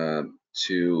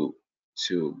to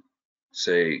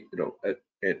say,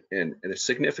 and a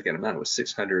significant amount, it was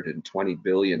 $620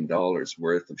 billion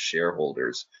worth of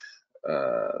shareholders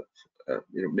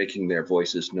making their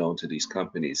voices known to these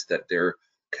companies that their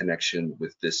connection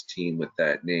with this team, with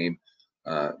that name,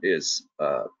 is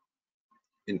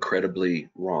incredibly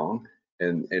wrong,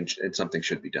 and something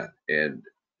should be done. And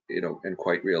and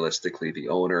quite realistically, the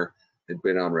owner had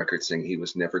been on record saying he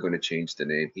was never going to change the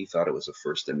name. He thought it was a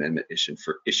First Amendment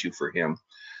issue for him.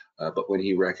 But when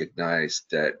he recognized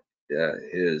that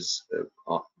his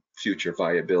future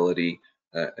viability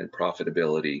and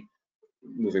profitability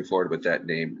moving forward with that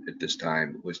name at this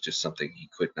time was just something he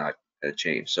could not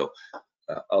change. So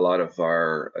a lot of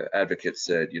our advocates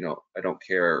said, I don't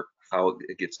care how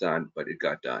it gets done, but it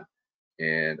got done.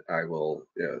 And I will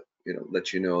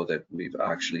let you know that we've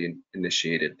actually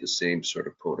initiated the same sort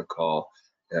of protocol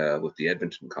with the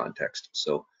Edmonton context.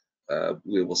 So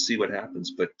we will see what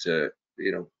happens, but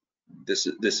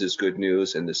this is good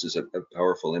news, and this is a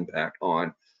powerful impact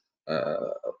on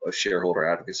a shareholder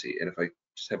advocacy. And if I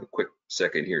just have a quick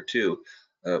second here too,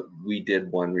 we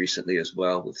did one recently as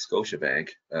well with Scotiabank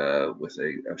with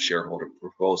a shareholder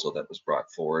proposal that was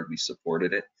brought forward. We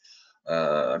supported it.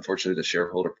 Unfortunately, the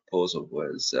shareholder proposal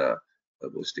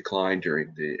was declined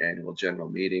during the annual general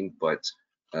meeting, but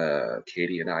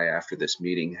Katie and I, after this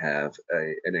meeting, have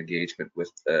an engagement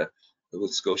with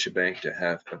Scotiabank to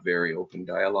have a very open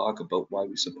dialogue about why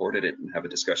we supported it and have a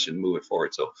discussion, move it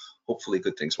forward. So hopefully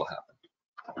good things will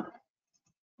happen.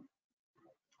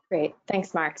 Great,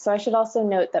 thanks, Mark. So I should also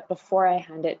note that before I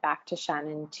hand it back to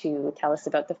Shannon to tell us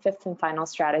about the fifth and final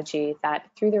strategy, that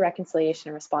through the Reconciliation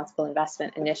and Responsible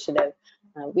Investment Initiative,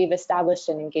 we've established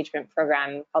an engagement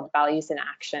program called Values in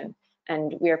Action.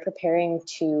 And we are preparing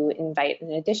to invite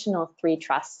an additional 3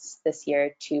 trusts this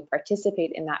year to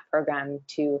participate in that program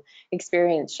to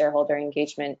experience shareholder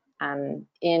engagement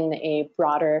in a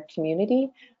broader community,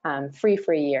 free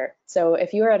for a year. So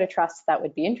if you are at a trust that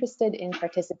would be interested in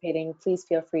participating, please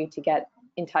feel free to get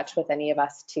in touch with any of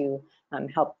us to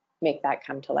help make that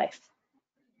come to life.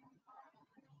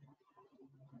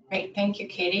 Great, thank you,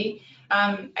 Katie.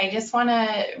 I just want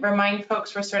to remind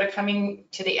folks we're sort of coming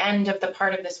to the end of the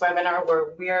part of this webinar where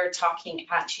we're talking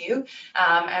at you,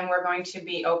 and we're going to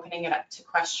be opening it up to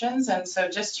questions. And so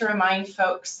just to remind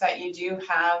folks that you do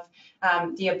have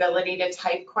the ability to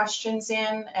type questions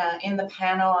in the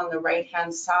panel on the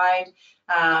right-hand side.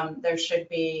 There should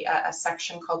be a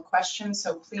section called questions,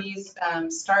 so please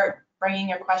start bringing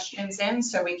your questions in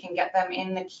so we can get them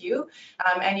in the queue.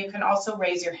 And you can also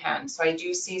raise your hand. So I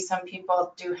do see some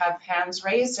people do have hands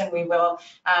raised, and we will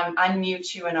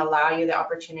unmute you and allow you the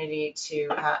opportunity to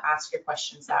ask your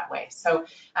questions that way. So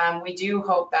we do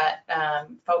hope that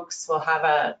folks will have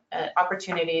an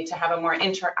opportunity to have a more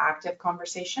interactive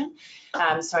conversation.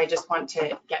 So I just want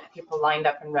to get people lined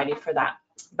up and ready for that.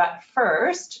 But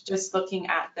first, just looking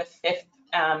at the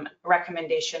 5th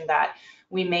recommendation that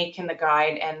we make in the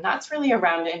guide, and that's really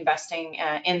around investing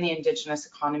in the Indigenous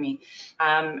economy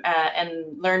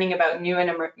and learning about new and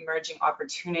emerging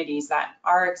opportunities that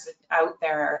are out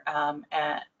there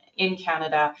in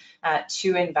Canada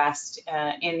to invest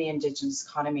in the Indigenous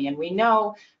economy. And we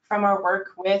know from our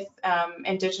work with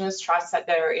Indigenous trusts that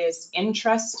there is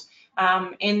interest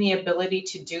in the ability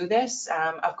to do this.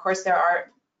 Of course, there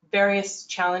are various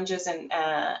challenges and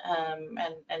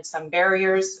some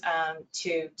barriers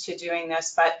to doing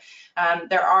this, but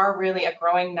there are really a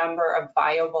growing number of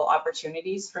viable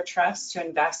opportunities for trusts to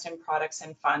invest in products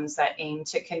and funds that aim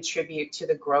to contribute to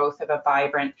the growth of a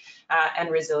vibrant and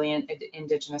resilient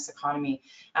Indigenous economy.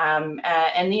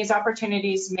 And these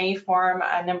opportunities may form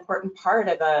an important part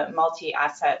of a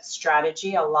multi-asset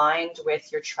strategy aligned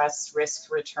with your trust's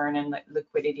risk, return, and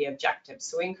liquidity objectives.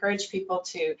 So we encourage people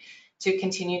to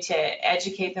continue to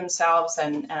educate themselves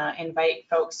and invite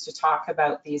folks to talk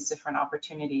about these different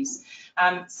opportunities.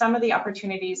 Some of the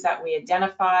opportunities that we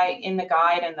identify in the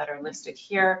guide and that are listed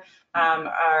here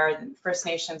are First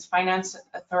Nations Finance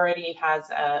Authority has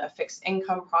a fixed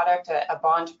income product, a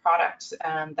bond product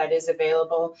that is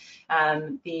available.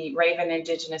 The Raven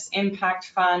Indigenous Impact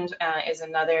Fund is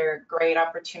another great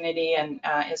opportunity and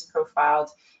is profiled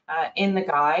in the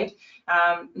guide.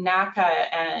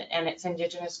 NACA and its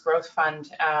Indigenous Growth Fund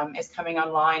is coming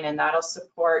online, and that'll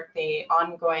support the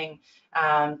ongoing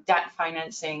debt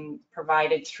financing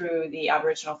provided through the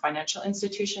Aboriginal Financial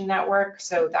Institution Network.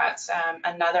 So that's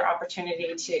another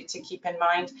opportunity to keep in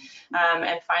mind.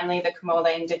 And finally, the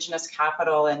Kamola Indigenous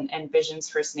Capital and Visions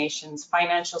First Nations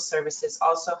Financial Services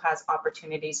also has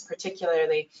opportunities,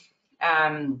 particularly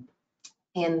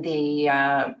in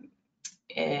the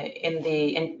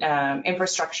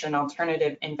infrastructure and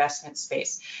alternative investment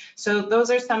space. So those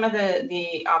are some of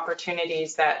the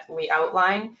opportunities that we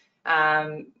outline.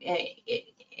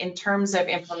 In terms of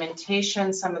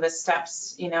implementation, some of the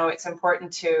steps, it's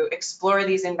important to explore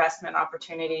these investment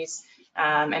opportunities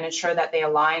and ensure that they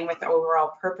align with the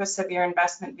overall purpose of your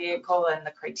investment vehicle and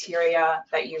the criteria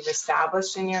that you've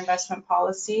established in your investment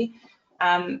policy.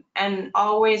 And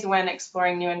always when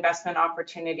exploring new investment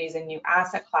opportunities and new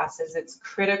asset classes, it's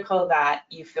critical that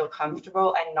you feel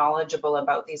comfortable and knowledgeable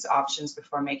about these options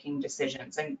before making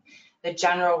decisions. And the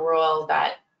general rule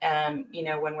that,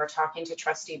 when we're talking to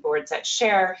trustee boards that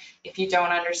share, if you don't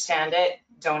understand it,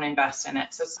 don't invest in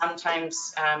it. So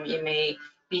sometimes you may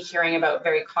be hearing about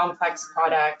very complex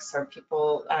products or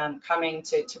people coming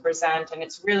to present, and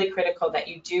it's really critical that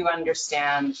you do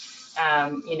understand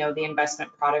the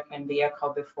investment product and vehicle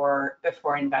before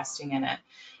investing in it.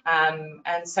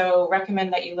 And so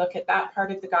recommend that you look at that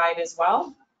part of the guide as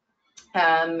well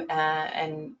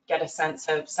and get a sense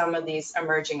of some of these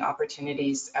emerging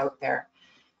opportunities out there.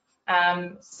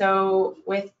 So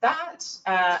with that,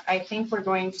 I think we're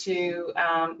going to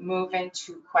move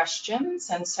into questions.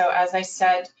 And so as I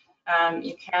said,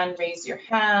 you can raise your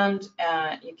hand,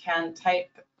 you can type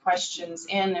questions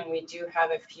in, and we do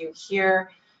have a few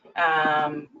here.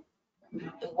 The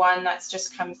one that's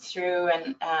just come through,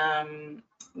 and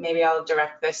maybe I'll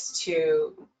direct this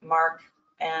to Mark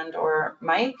and or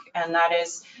Mike, and that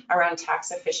is around tax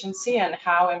efficiency and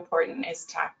how important is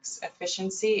tax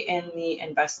efficiency in the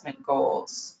investment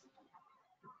goals.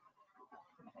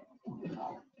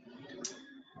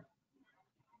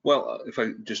 Well, if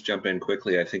I just jump in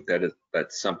quickly, I think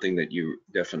that's something that you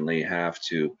definitely have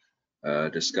to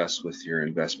discuss with your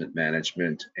investment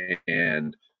management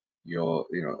and your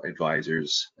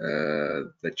advisors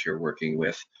that you're working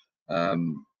with.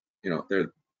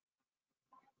 They're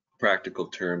practical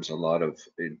terms, a lot of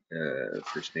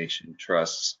First Nation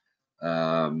trusts,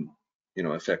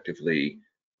 effectively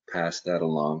pass that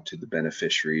along to the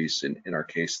beneficiaries. And in our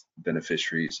case,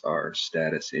 beneficiaries are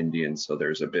status Indians, so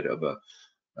there's a bit of a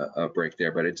break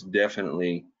there. But it's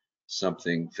definitely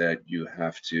something that you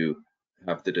have to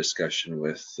have the discussion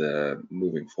with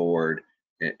moving forward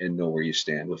and know where you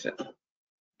stand with it.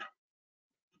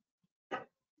 I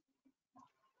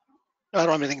don't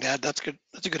have anything to add. That's good.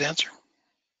 That's a good answer.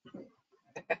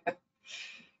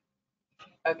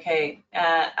 Okay,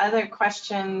 other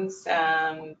questions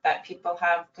that people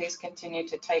have, please continue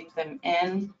to type them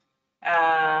in.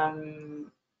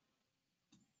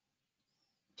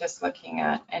 Just looking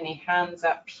at any hands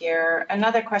up here.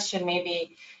 Another question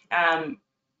maybe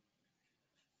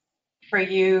for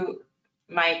you,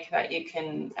 Mike, that you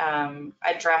can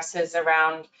address is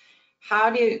around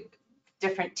how do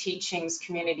different teachings,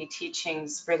 community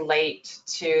teachings, relate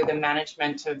to the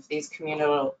management of these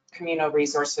communal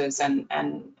resources,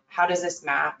 and how does this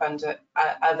map onto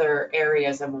other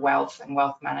areas of wealth and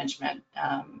wealth management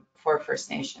for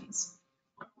First Nations?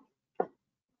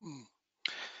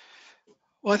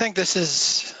 Well, I think this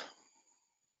is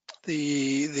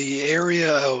the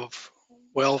area of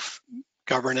wealth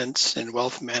governance and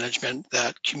wealth management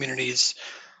that communities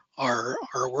are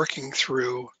working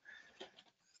through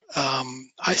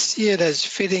I see it as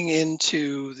fitting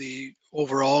into the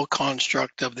overall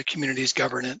construct of the community's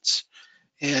governance.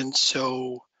 And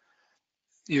so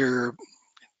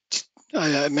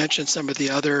I mentioned some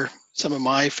of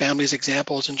my family's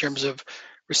examples in terms of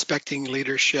respecting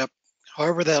leadership.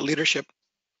 However, that leadership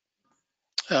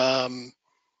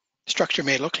structure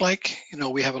may look like.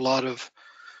 We have a lot of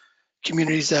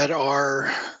communities that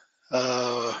are,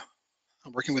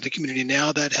 I'm working with a community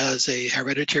now that has a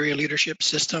hereditary leadership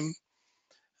system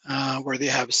where they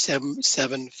have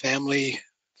seven families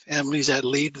that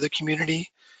lead the community.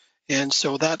 And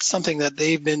so that's something that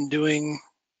they've been doing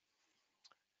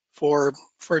for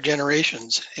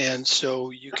generations. And so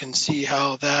you can see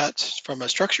how that, from a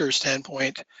structure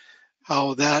standpoint,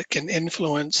 how that can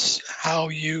influence how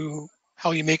you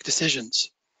make decisions.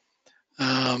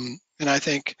 And I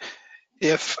think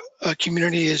if a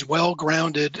community is well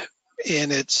grounded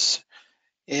in its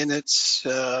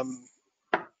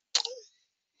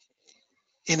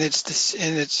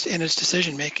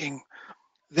decision making,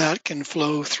 that can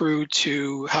flow through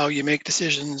to how you make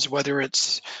decisions, whether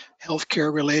it's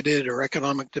healthcare related or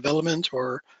economic development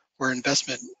or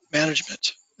investment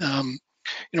management.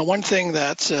 One thing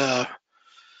that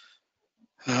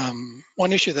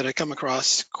one issue that I come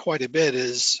across quite a bit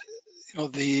is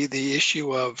the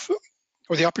issue of,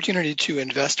 or the opportunity to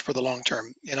invest for the long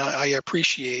term. And I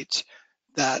appreciate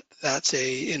that that's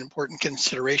an important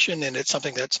consideration, and it's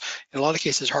something that's in a lot of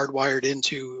cases hardwired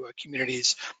into a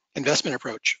community's investment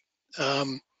approach.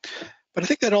 But I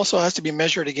think that also has to be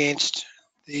measured against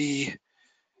the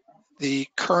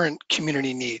current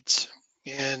community needs.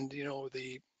 And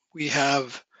we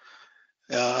have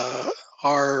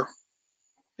our,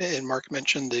 and Mark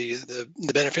mentioned the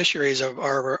beneficiaries of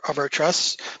our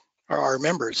trusts are our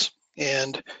members,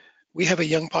 and we have a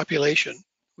young population.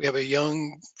 We have a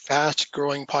young,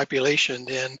 fast-growing population,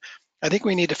 and I think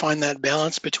we need to find that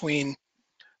balance between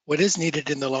what is needed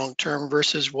in the long term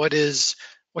versus what does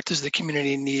the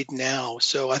community need now.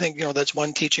 So I think that's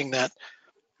one teaching that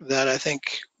I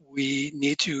think we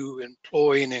need to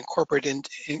employ and incorporate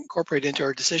into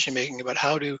our decision making about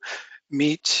how to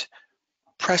meet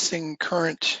pressing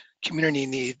current community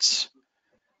needs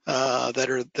that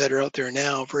are out there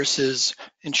now versus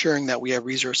ensuring that we have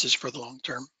resources for the long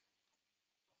term.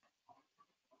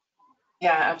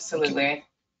 Yeah, absolutely.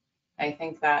 I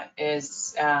think that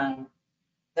is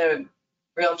the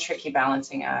real tricky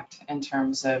balancing act in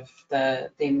terms of the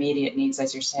immediate needs,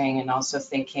 as you're saying, and also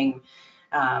thinking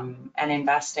and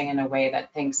investing in a way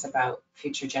that thinks about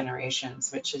future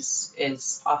generations, which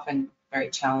is often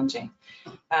very challenging.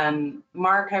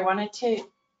 Mark, I wanted to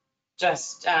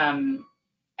just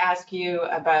ask you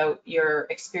about your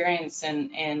experience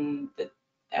in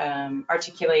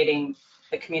articulating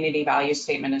the community value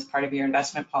statement as part of your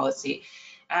investment policy,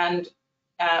 and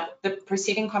the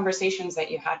preceding conversations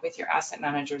that you had with your asset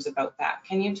managers about that.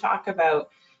 Can you talk about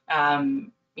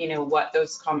what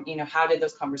those how did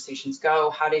those conversations go?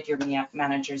 How did your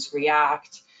managers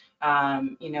react?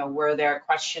 Were there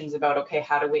questions about, okay,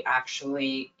 how do we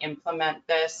actually implement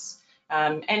this?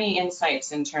 Any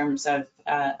insights in terms of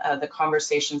the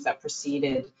conversations that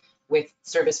proceeded with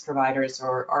service providers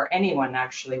or anyone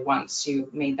actually once you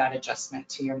made that adjustment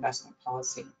to your investment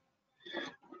policy?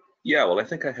 Yeah, well, I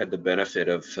think I had the benefit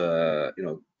of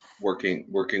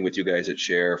working with you guys at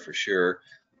Share for sure.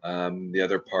 The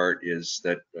other part is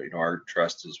that our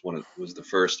trust was the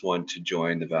first one to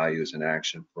join the Values in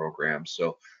Action program.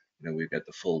 So we've got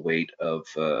the full weight of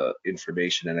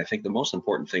information, and I think the most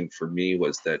important thing for me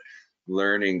was that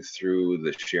learning through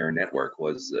the Share network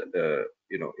was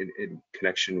in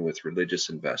connection with religious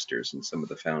investors and some of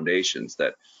the foundations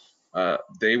that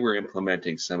they were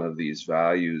implementing some of these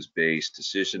values-based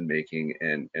decision-making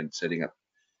and setting up,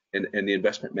 and the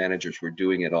investment managers were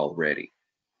doing it already.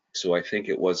 So I think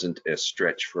it wasn't a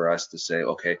stretch for us to say,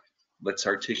 okay, let's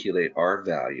articulate our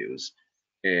values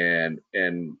and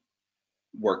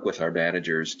work with our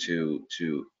managers to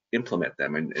implement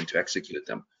them and to execute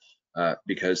them.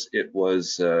 Because it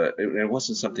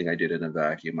wasn't something I did in a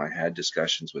vacuum. I had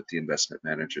discussions with the investment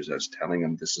managers. I was telling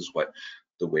them this is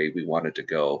the way we wanted to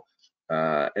go.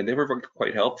 And they were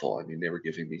quite helpful. I mean, they were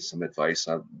giving me some advice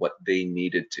on what they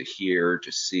needed to hear,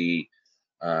 to see,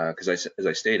 because as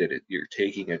I stated, you're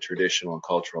taking a traditional and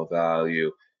cultural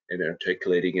value and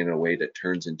articulating it in a way that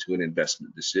turns into an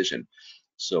investment decision.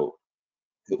 So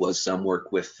it was some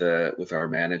work with our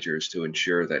managers to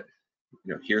ensure that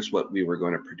here's what we were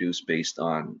going to produce based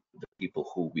on the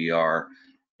people who we are,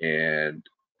 and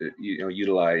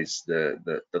utilize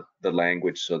the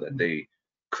language so that they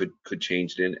could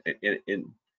change it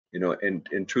in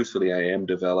and truthfully, I am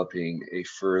developing a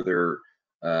further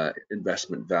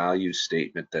investment value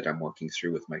statement that I'm working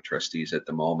through with my trustees at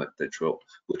the moment,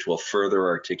 which will further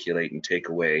articulate and take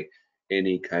away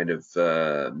any kind of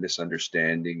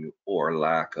misunderstanding or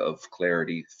lack of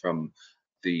clarity from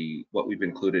what we've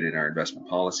included in our investment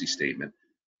policy statement.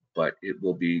 But it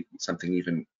will be something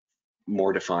even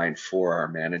more defined for our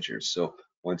managers. So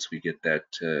once we get that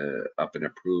up and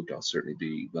approved, I'll certainly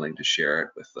be willing to share it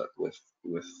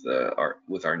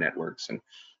with our networks, and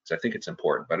so I think it's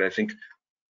important. But I think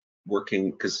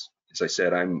working, because as I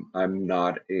said, I'm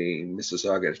not a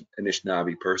Mississauga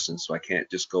Anishinaabe person, so I can't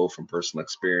just go from personal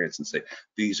experience and say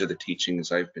these are the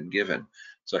teachings I've been given.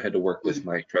 So I had to work with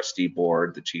my trustee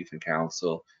board, the chief and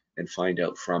council, and find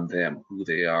out from them who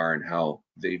they are and how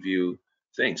they view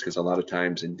things, because a lot of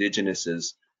times Indigenous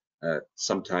is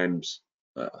sometimes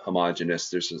homogenous.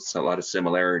 There's a lot of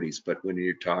similarities, but when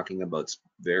you're talking about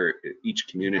each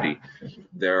community,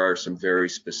 there are some very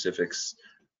specific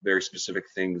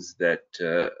things that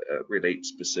relate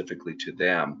specifically to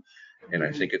them. And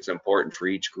I think it's important for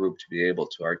each group to be able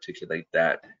to articulate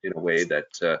that in a way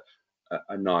that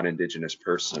a non-Indigenous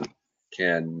person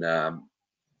can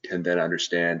then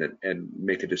understand and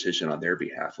make a decision on their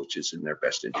behalf, which is in their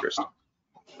best interest.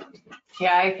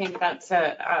 Yeah, I think that's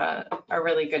a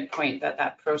really good point,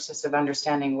 that process of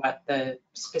understanding what the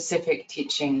specific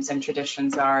teachings and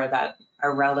traditions are that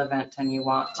are relevant and you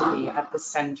want to be at the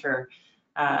center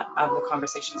of the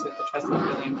conversations with the trustee is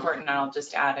really important. And I'll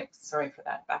just add, sorry for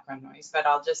that background noise, but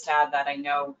I'll just add that I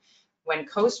know when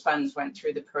Coast Funds went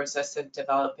through the process of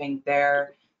developing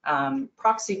their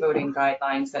proxy voting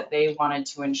guidelines, that they wanted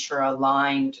to ensure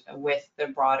aligned with the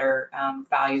broader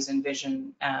values and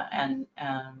vision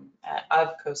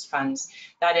of Coast Funds,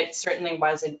 that it certainly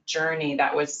was a journey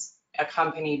that was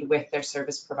accompanied with their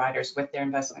service providers, with their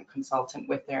investment consultant,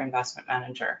 with their investment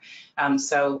manager.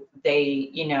 So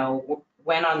they,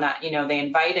 went on that, they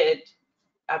invited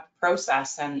a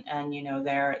process, and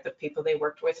the people they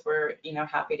worked with were,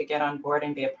 happy to get on board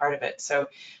and be a part of it. So,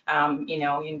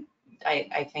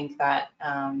 I think that,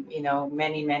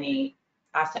 many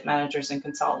asset managers and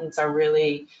consultants are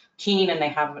really keen, and they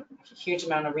have a huge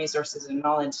amount of resources and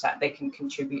knowledge that they can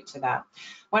contribute to that.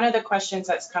 One of the questions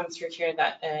that's come through here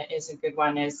that is a good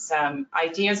one is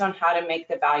ideas on how to make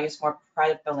the values more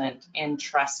prevalent in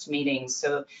trust meetings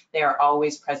so they are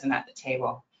always present at the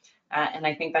table. And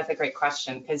I think that's a great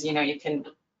question, because you can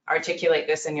articulate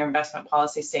this in your investment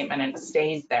policy statement and it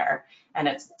stays there, and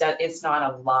it's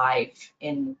not alive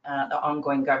in the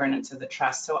ongoing governance of the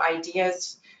trust. So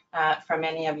ideas from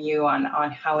any of you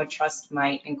on how a trust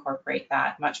might incorporate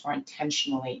that much more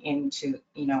intentionally into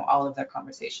all of their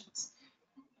conversations.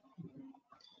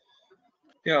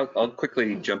 Yeah, I'll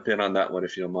quickly jump in on that one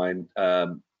if you don't mind.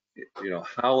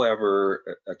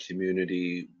 However a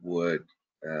community would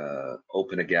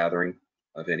open a gathering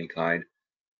of any kind,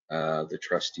 the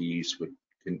trustees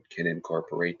can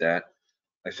incorporate that.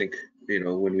 I think,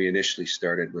 when we initially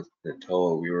started with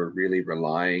NATOA, we were really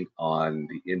relying on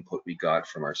the input we got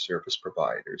from our service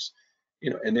providers,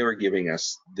 and they were giving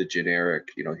us the generic,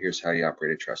 here's how you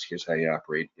operate a trust, here's how you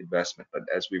operate investment. But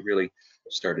as we really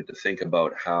started to think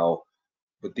about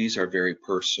but these are very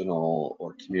personal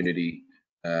or community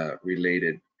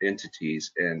related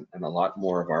entities, and a lot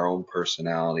more of our own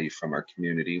personality from our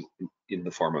community in the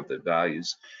form of the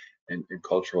values and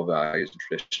cultural values and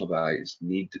traditional values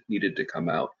needed to come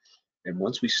out. And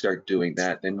once we start doing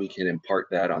that, then we can impart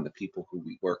that on the people who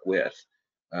we work with,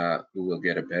 who will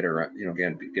get a better,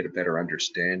 get a better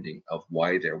understanding of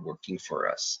why they're working for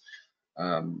us.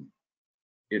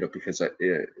 Because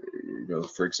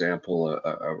for example,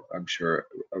 I'm sure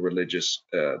a religious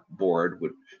board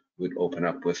would open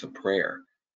up with a prayer,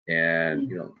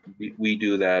 and we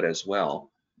do that as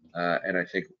well. And I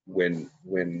think when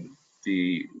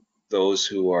those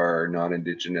who are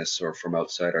non-Indigenous or from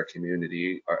outside our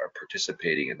community are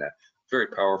participating in that, very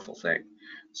powerful thing.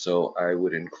 So I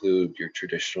would include your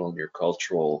traditional and your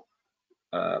cultural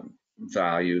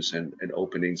values and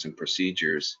openings and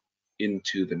procedures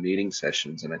into the meeting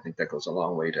sessions, and I think that goes a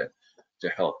long way to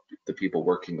help the people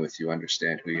working with you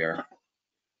understand who you are.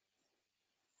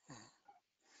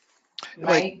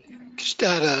 Mike? Just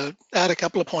add a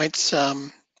couple of points.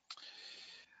 I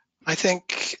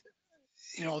think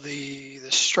the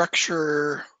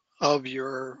structure of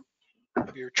your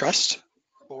trust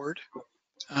board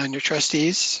and your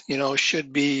trustees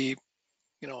should be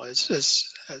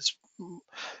as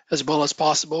well as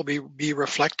possible be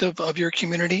reflective of your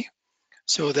community,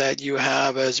 so that you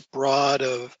have as broad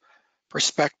of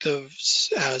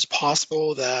perspectives as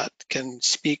possible that can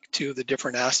speak to the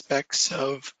different aspects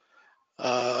of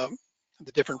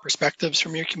the different perspectives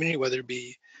from your community, whether it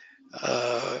be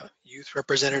youth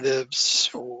representatives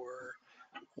or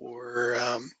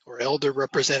elder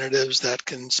representatives that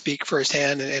can speak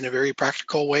firsthand in a very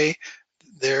practical way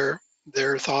their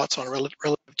thoughts on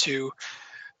relative to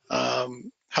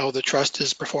how the trust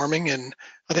is performing. And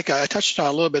I think I touched on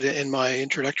a little bit in my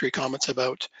introductory comments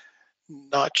about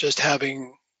not just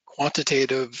having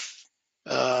quantitative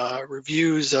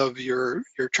reviews of your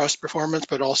trust performance,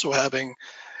 but also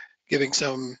giving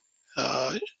some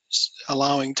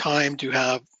allowing time to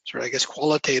have sort of, I guess,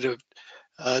 qualitative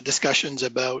discussions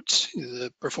about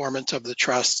the performance of the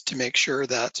trust to make sure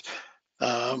that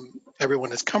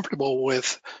everyone is comfortable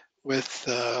with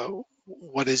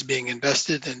what is being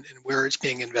invested and where it's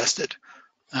being invested.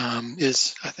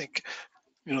 Is, I think,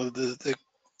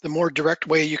 the more direct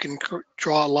way you can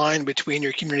draw a line between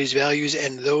your community's values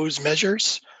and those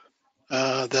measures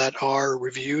that are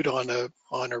reviewed on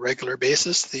a regular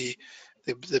basis, the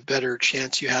better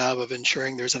chance you have of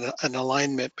ensuring there's an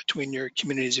alignment between your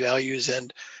community's values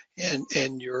and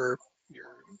the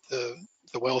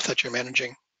wealth that you're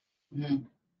managing. Mm-hmm.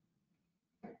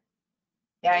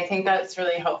 Yeah, I think that's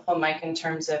really helpful, Mike, in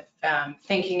terms of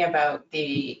thinking about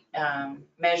the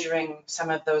measuring some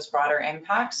of those broader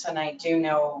impacts. And I do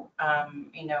know,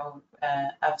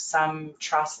 of some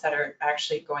trusts that are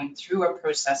actually going through a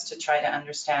process to try to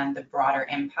understand the broader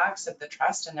impacts of the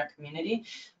trust in their community.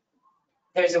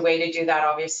 There's a way to do that,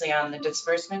 obviously, on the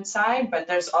disbursement side, but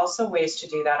there's also ways to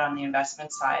do that on the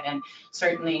investment side. And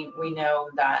certainly we know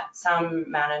that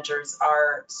some managers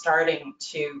are starting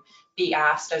to be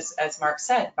asked, as Mark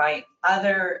said, by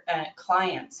other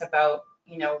clients about,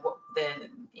 the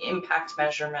impact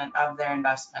measurement of their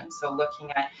investment. So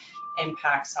looking at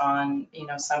impacts on,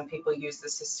 some people use the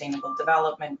sustainable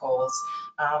development goals.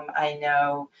 I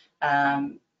know,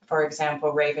 for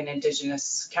example, Raven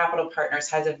Indigenous Capital Partners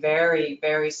has a very,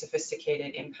 very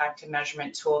sophisticated impact and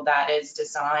measurement tool that is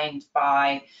designed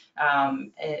by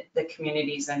the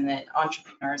communities and the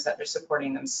entrepreneurs that they're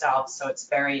supporting themselves. So it's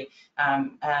very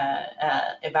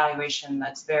evaluation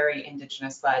that's very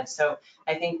Indigenous led. So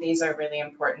I think these are really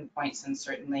important points, and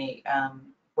certainly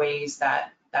ways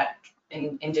that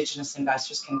Indigenous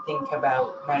investors can think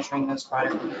about measuring those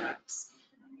broader impacts.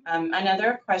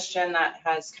 Another question that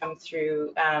has come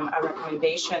through, a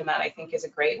recommendation that I think is a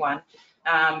great one,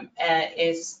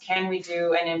 is can we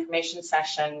do an information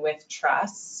session with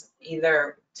trusts,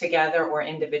 either together or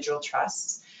individual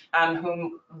trusts,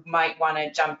 who might want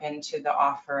to jump into the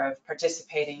offer of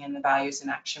participating in the Values in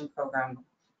Action program.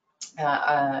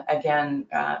 Again,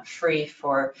 free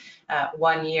for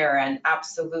 1 year, and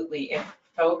absolutely, if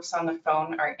folks on the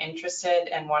phone are interested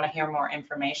and want to hear more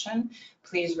information,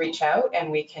 please reach out and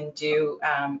we can do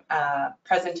a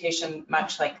presentation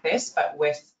much like this, but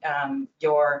with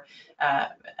your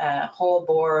whole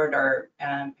board or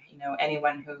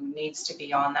anyone who needs to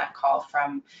be on that call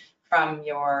from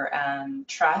your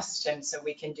trust. And so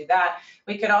we can do that.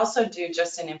 We could also do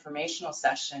just an informational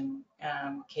session,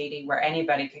 Katie, where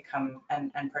anybody could come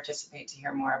and participate to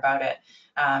hear more about it.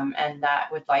 And that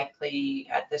would likely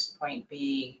at this point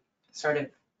be sort of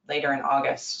later in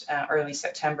August, early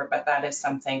September, but that is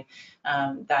something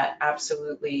that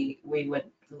absolutely we would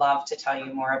love to tell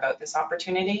you more about this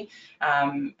opportunity.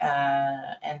 And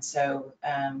so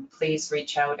please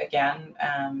reach out again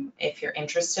if you're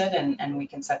interested, and we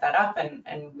can set that up,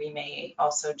 and we may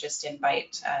also just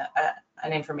invite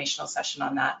an informational session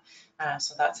on that.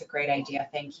 So that's a great idea.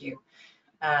 Thank you.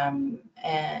 And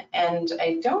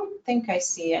I don't think I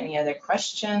see any other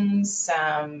questions.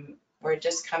 We're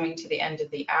just coming to the end of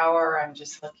the hour. I'm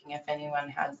just looking if anyone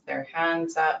has their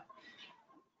hands up.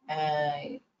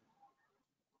 I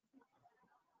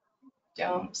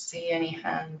don't see any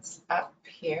hands up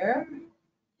here.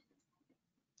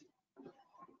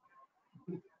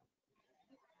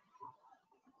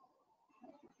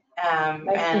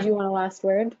 Mike, did you want a last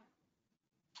word?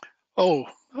 Oh,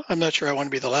 I'm not sure I want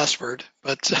to be the last word,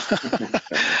 but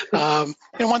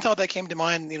one thought that came to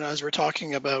mind, as we're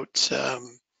talking about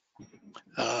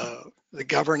the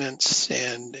governance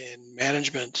and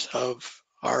management of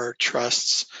our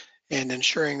trusts and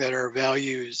ensuring that our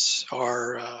values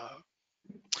are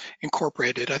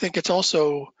incorporated. I think it's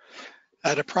also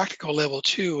at a practical level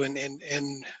too,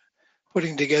 and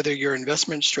putting together your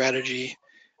investment strategy.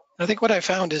 I think what I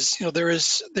found is,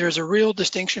 there's a real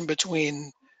distinction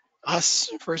between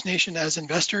us, First Nation, as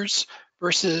investors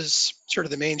versus sort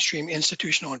of the mainstream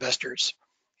institutional investors.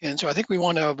 And so I think we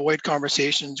want to avoid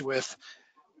conversations with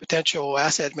potential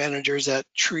asset managers that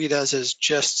treat us as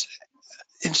just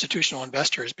institutional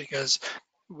investors, because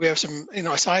we have some,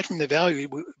 aside from the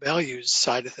values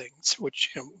side of things,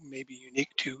 which may be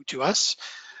unique to us,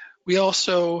 we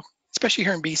also especially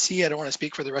here in BC, I don't want to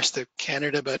speak for the rest of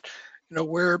Canada, but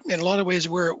we're in a lot of ways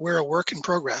we're a work in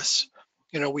progress.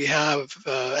 We have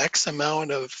X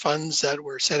amount of funds that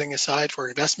we're setting aside for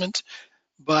investment,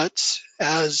 but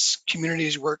as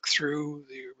communities work through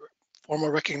the formal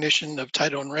recognition of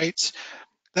title and rights,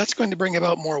 that's going to bring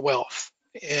about more wealth.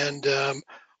 And the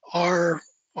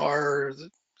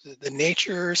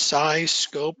nature, size,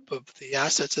 scope of the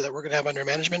assets that we're going to have under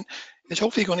management is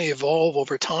hopefully going to evolve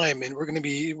over time, and we're going to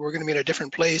be in a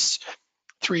different place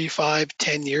 3, 5,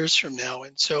 10 years from now.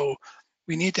 And so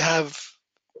we need to have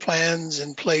plans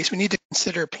in place. We need to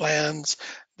consider plans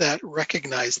that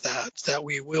recognize that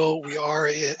we are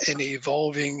an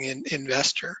evolving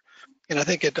investor. And I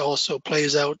think it also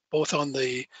plays out both on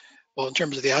in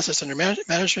terms of the assets under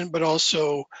management, but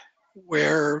also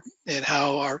where and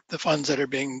how the funds that are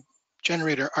being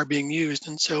generated are being used.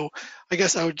 And so I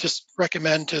guess I would just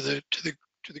recommend to the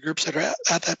groups that are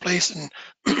at that place, and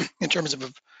in terms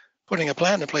of putting a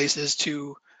plan in place, is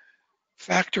to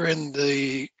factor in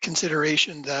the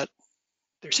consideration that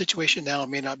their situation now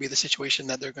may not be the situation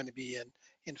that they're going to be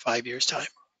in 5 years' time.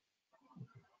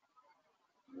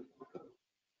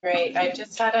 Great. I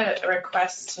just had a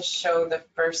request to show the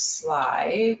first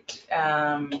slide.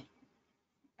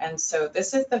 And so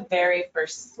this is the very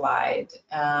first slide.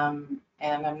 And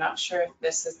I'm not sure if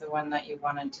this is the one that you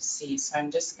wanted to see. So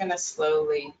I'm just going to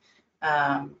slowly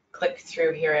click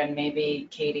through here, and maybe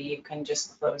Katie, you can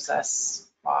just close us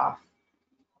off.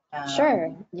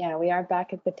 Sure. Yeah, we are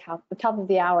back at the top of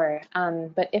the hour.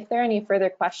 But if there are any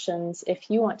further questions, if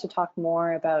you want to talk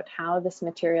more about how this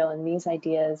material and these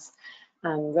ideas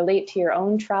relate to your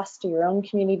own trust or your own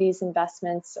community's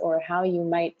investments, or how you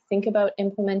might think about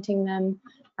implementing them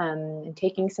and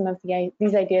taking some of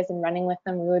these ideas and running with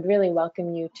them, we would really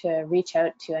welcome you to reach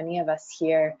out to any of us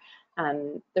here.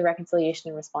 The Reconciliation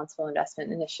and Responsible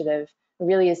Investment Initiative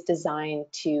really is designed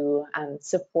to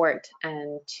support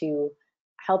and to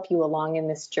help you along in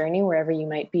this journey wherever you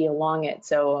might be along it.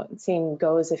 So same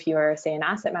goes if you are, say, an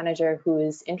asset manager who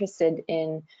is interested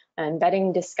in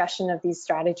embedding discussion of these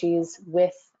strategies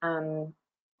with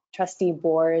trustee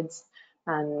boards,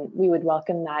 we would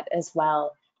welcome that as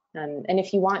well. And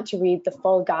if you want to read the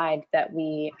full guide that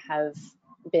we have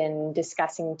been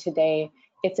discussing today,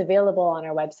 it's available on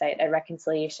our website at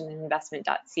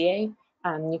reconciliationinvestment.ca.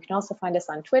 You can also find us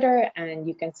on Twitter, and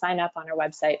you can sign up on our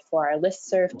website for our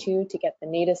listserv too to get the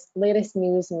latest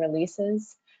news and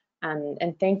releases.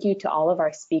 And thank you to all of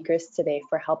our speakers today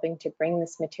for helping to bring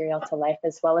this material to life,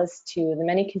 as well as to the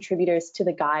many contributors to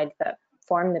the guide that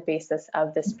form the basis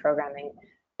of this programming.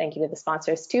 Thank you to the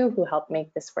sponsors too, who helped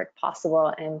make this work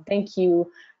possible. And thank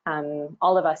you,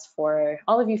 all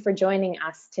of you for joining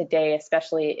us today,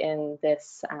 especially in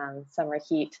this summer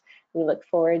heat. We look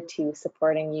forward to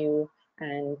supporting you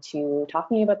and to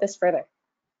talking about this further.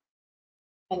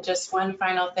 And just one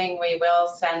final thing, we will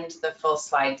send the full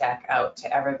slide deck out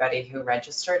to everybody who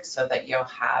registered, so that you'll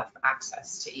have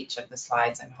access to each of the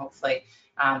slides, and hopefully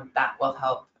that will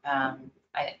help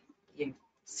you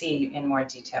see in more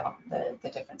detail the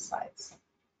different slides.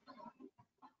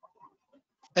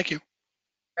 Thank you.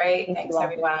 Great, thanks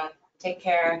everyone. Take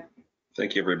care.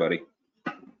 Thank you, everybody.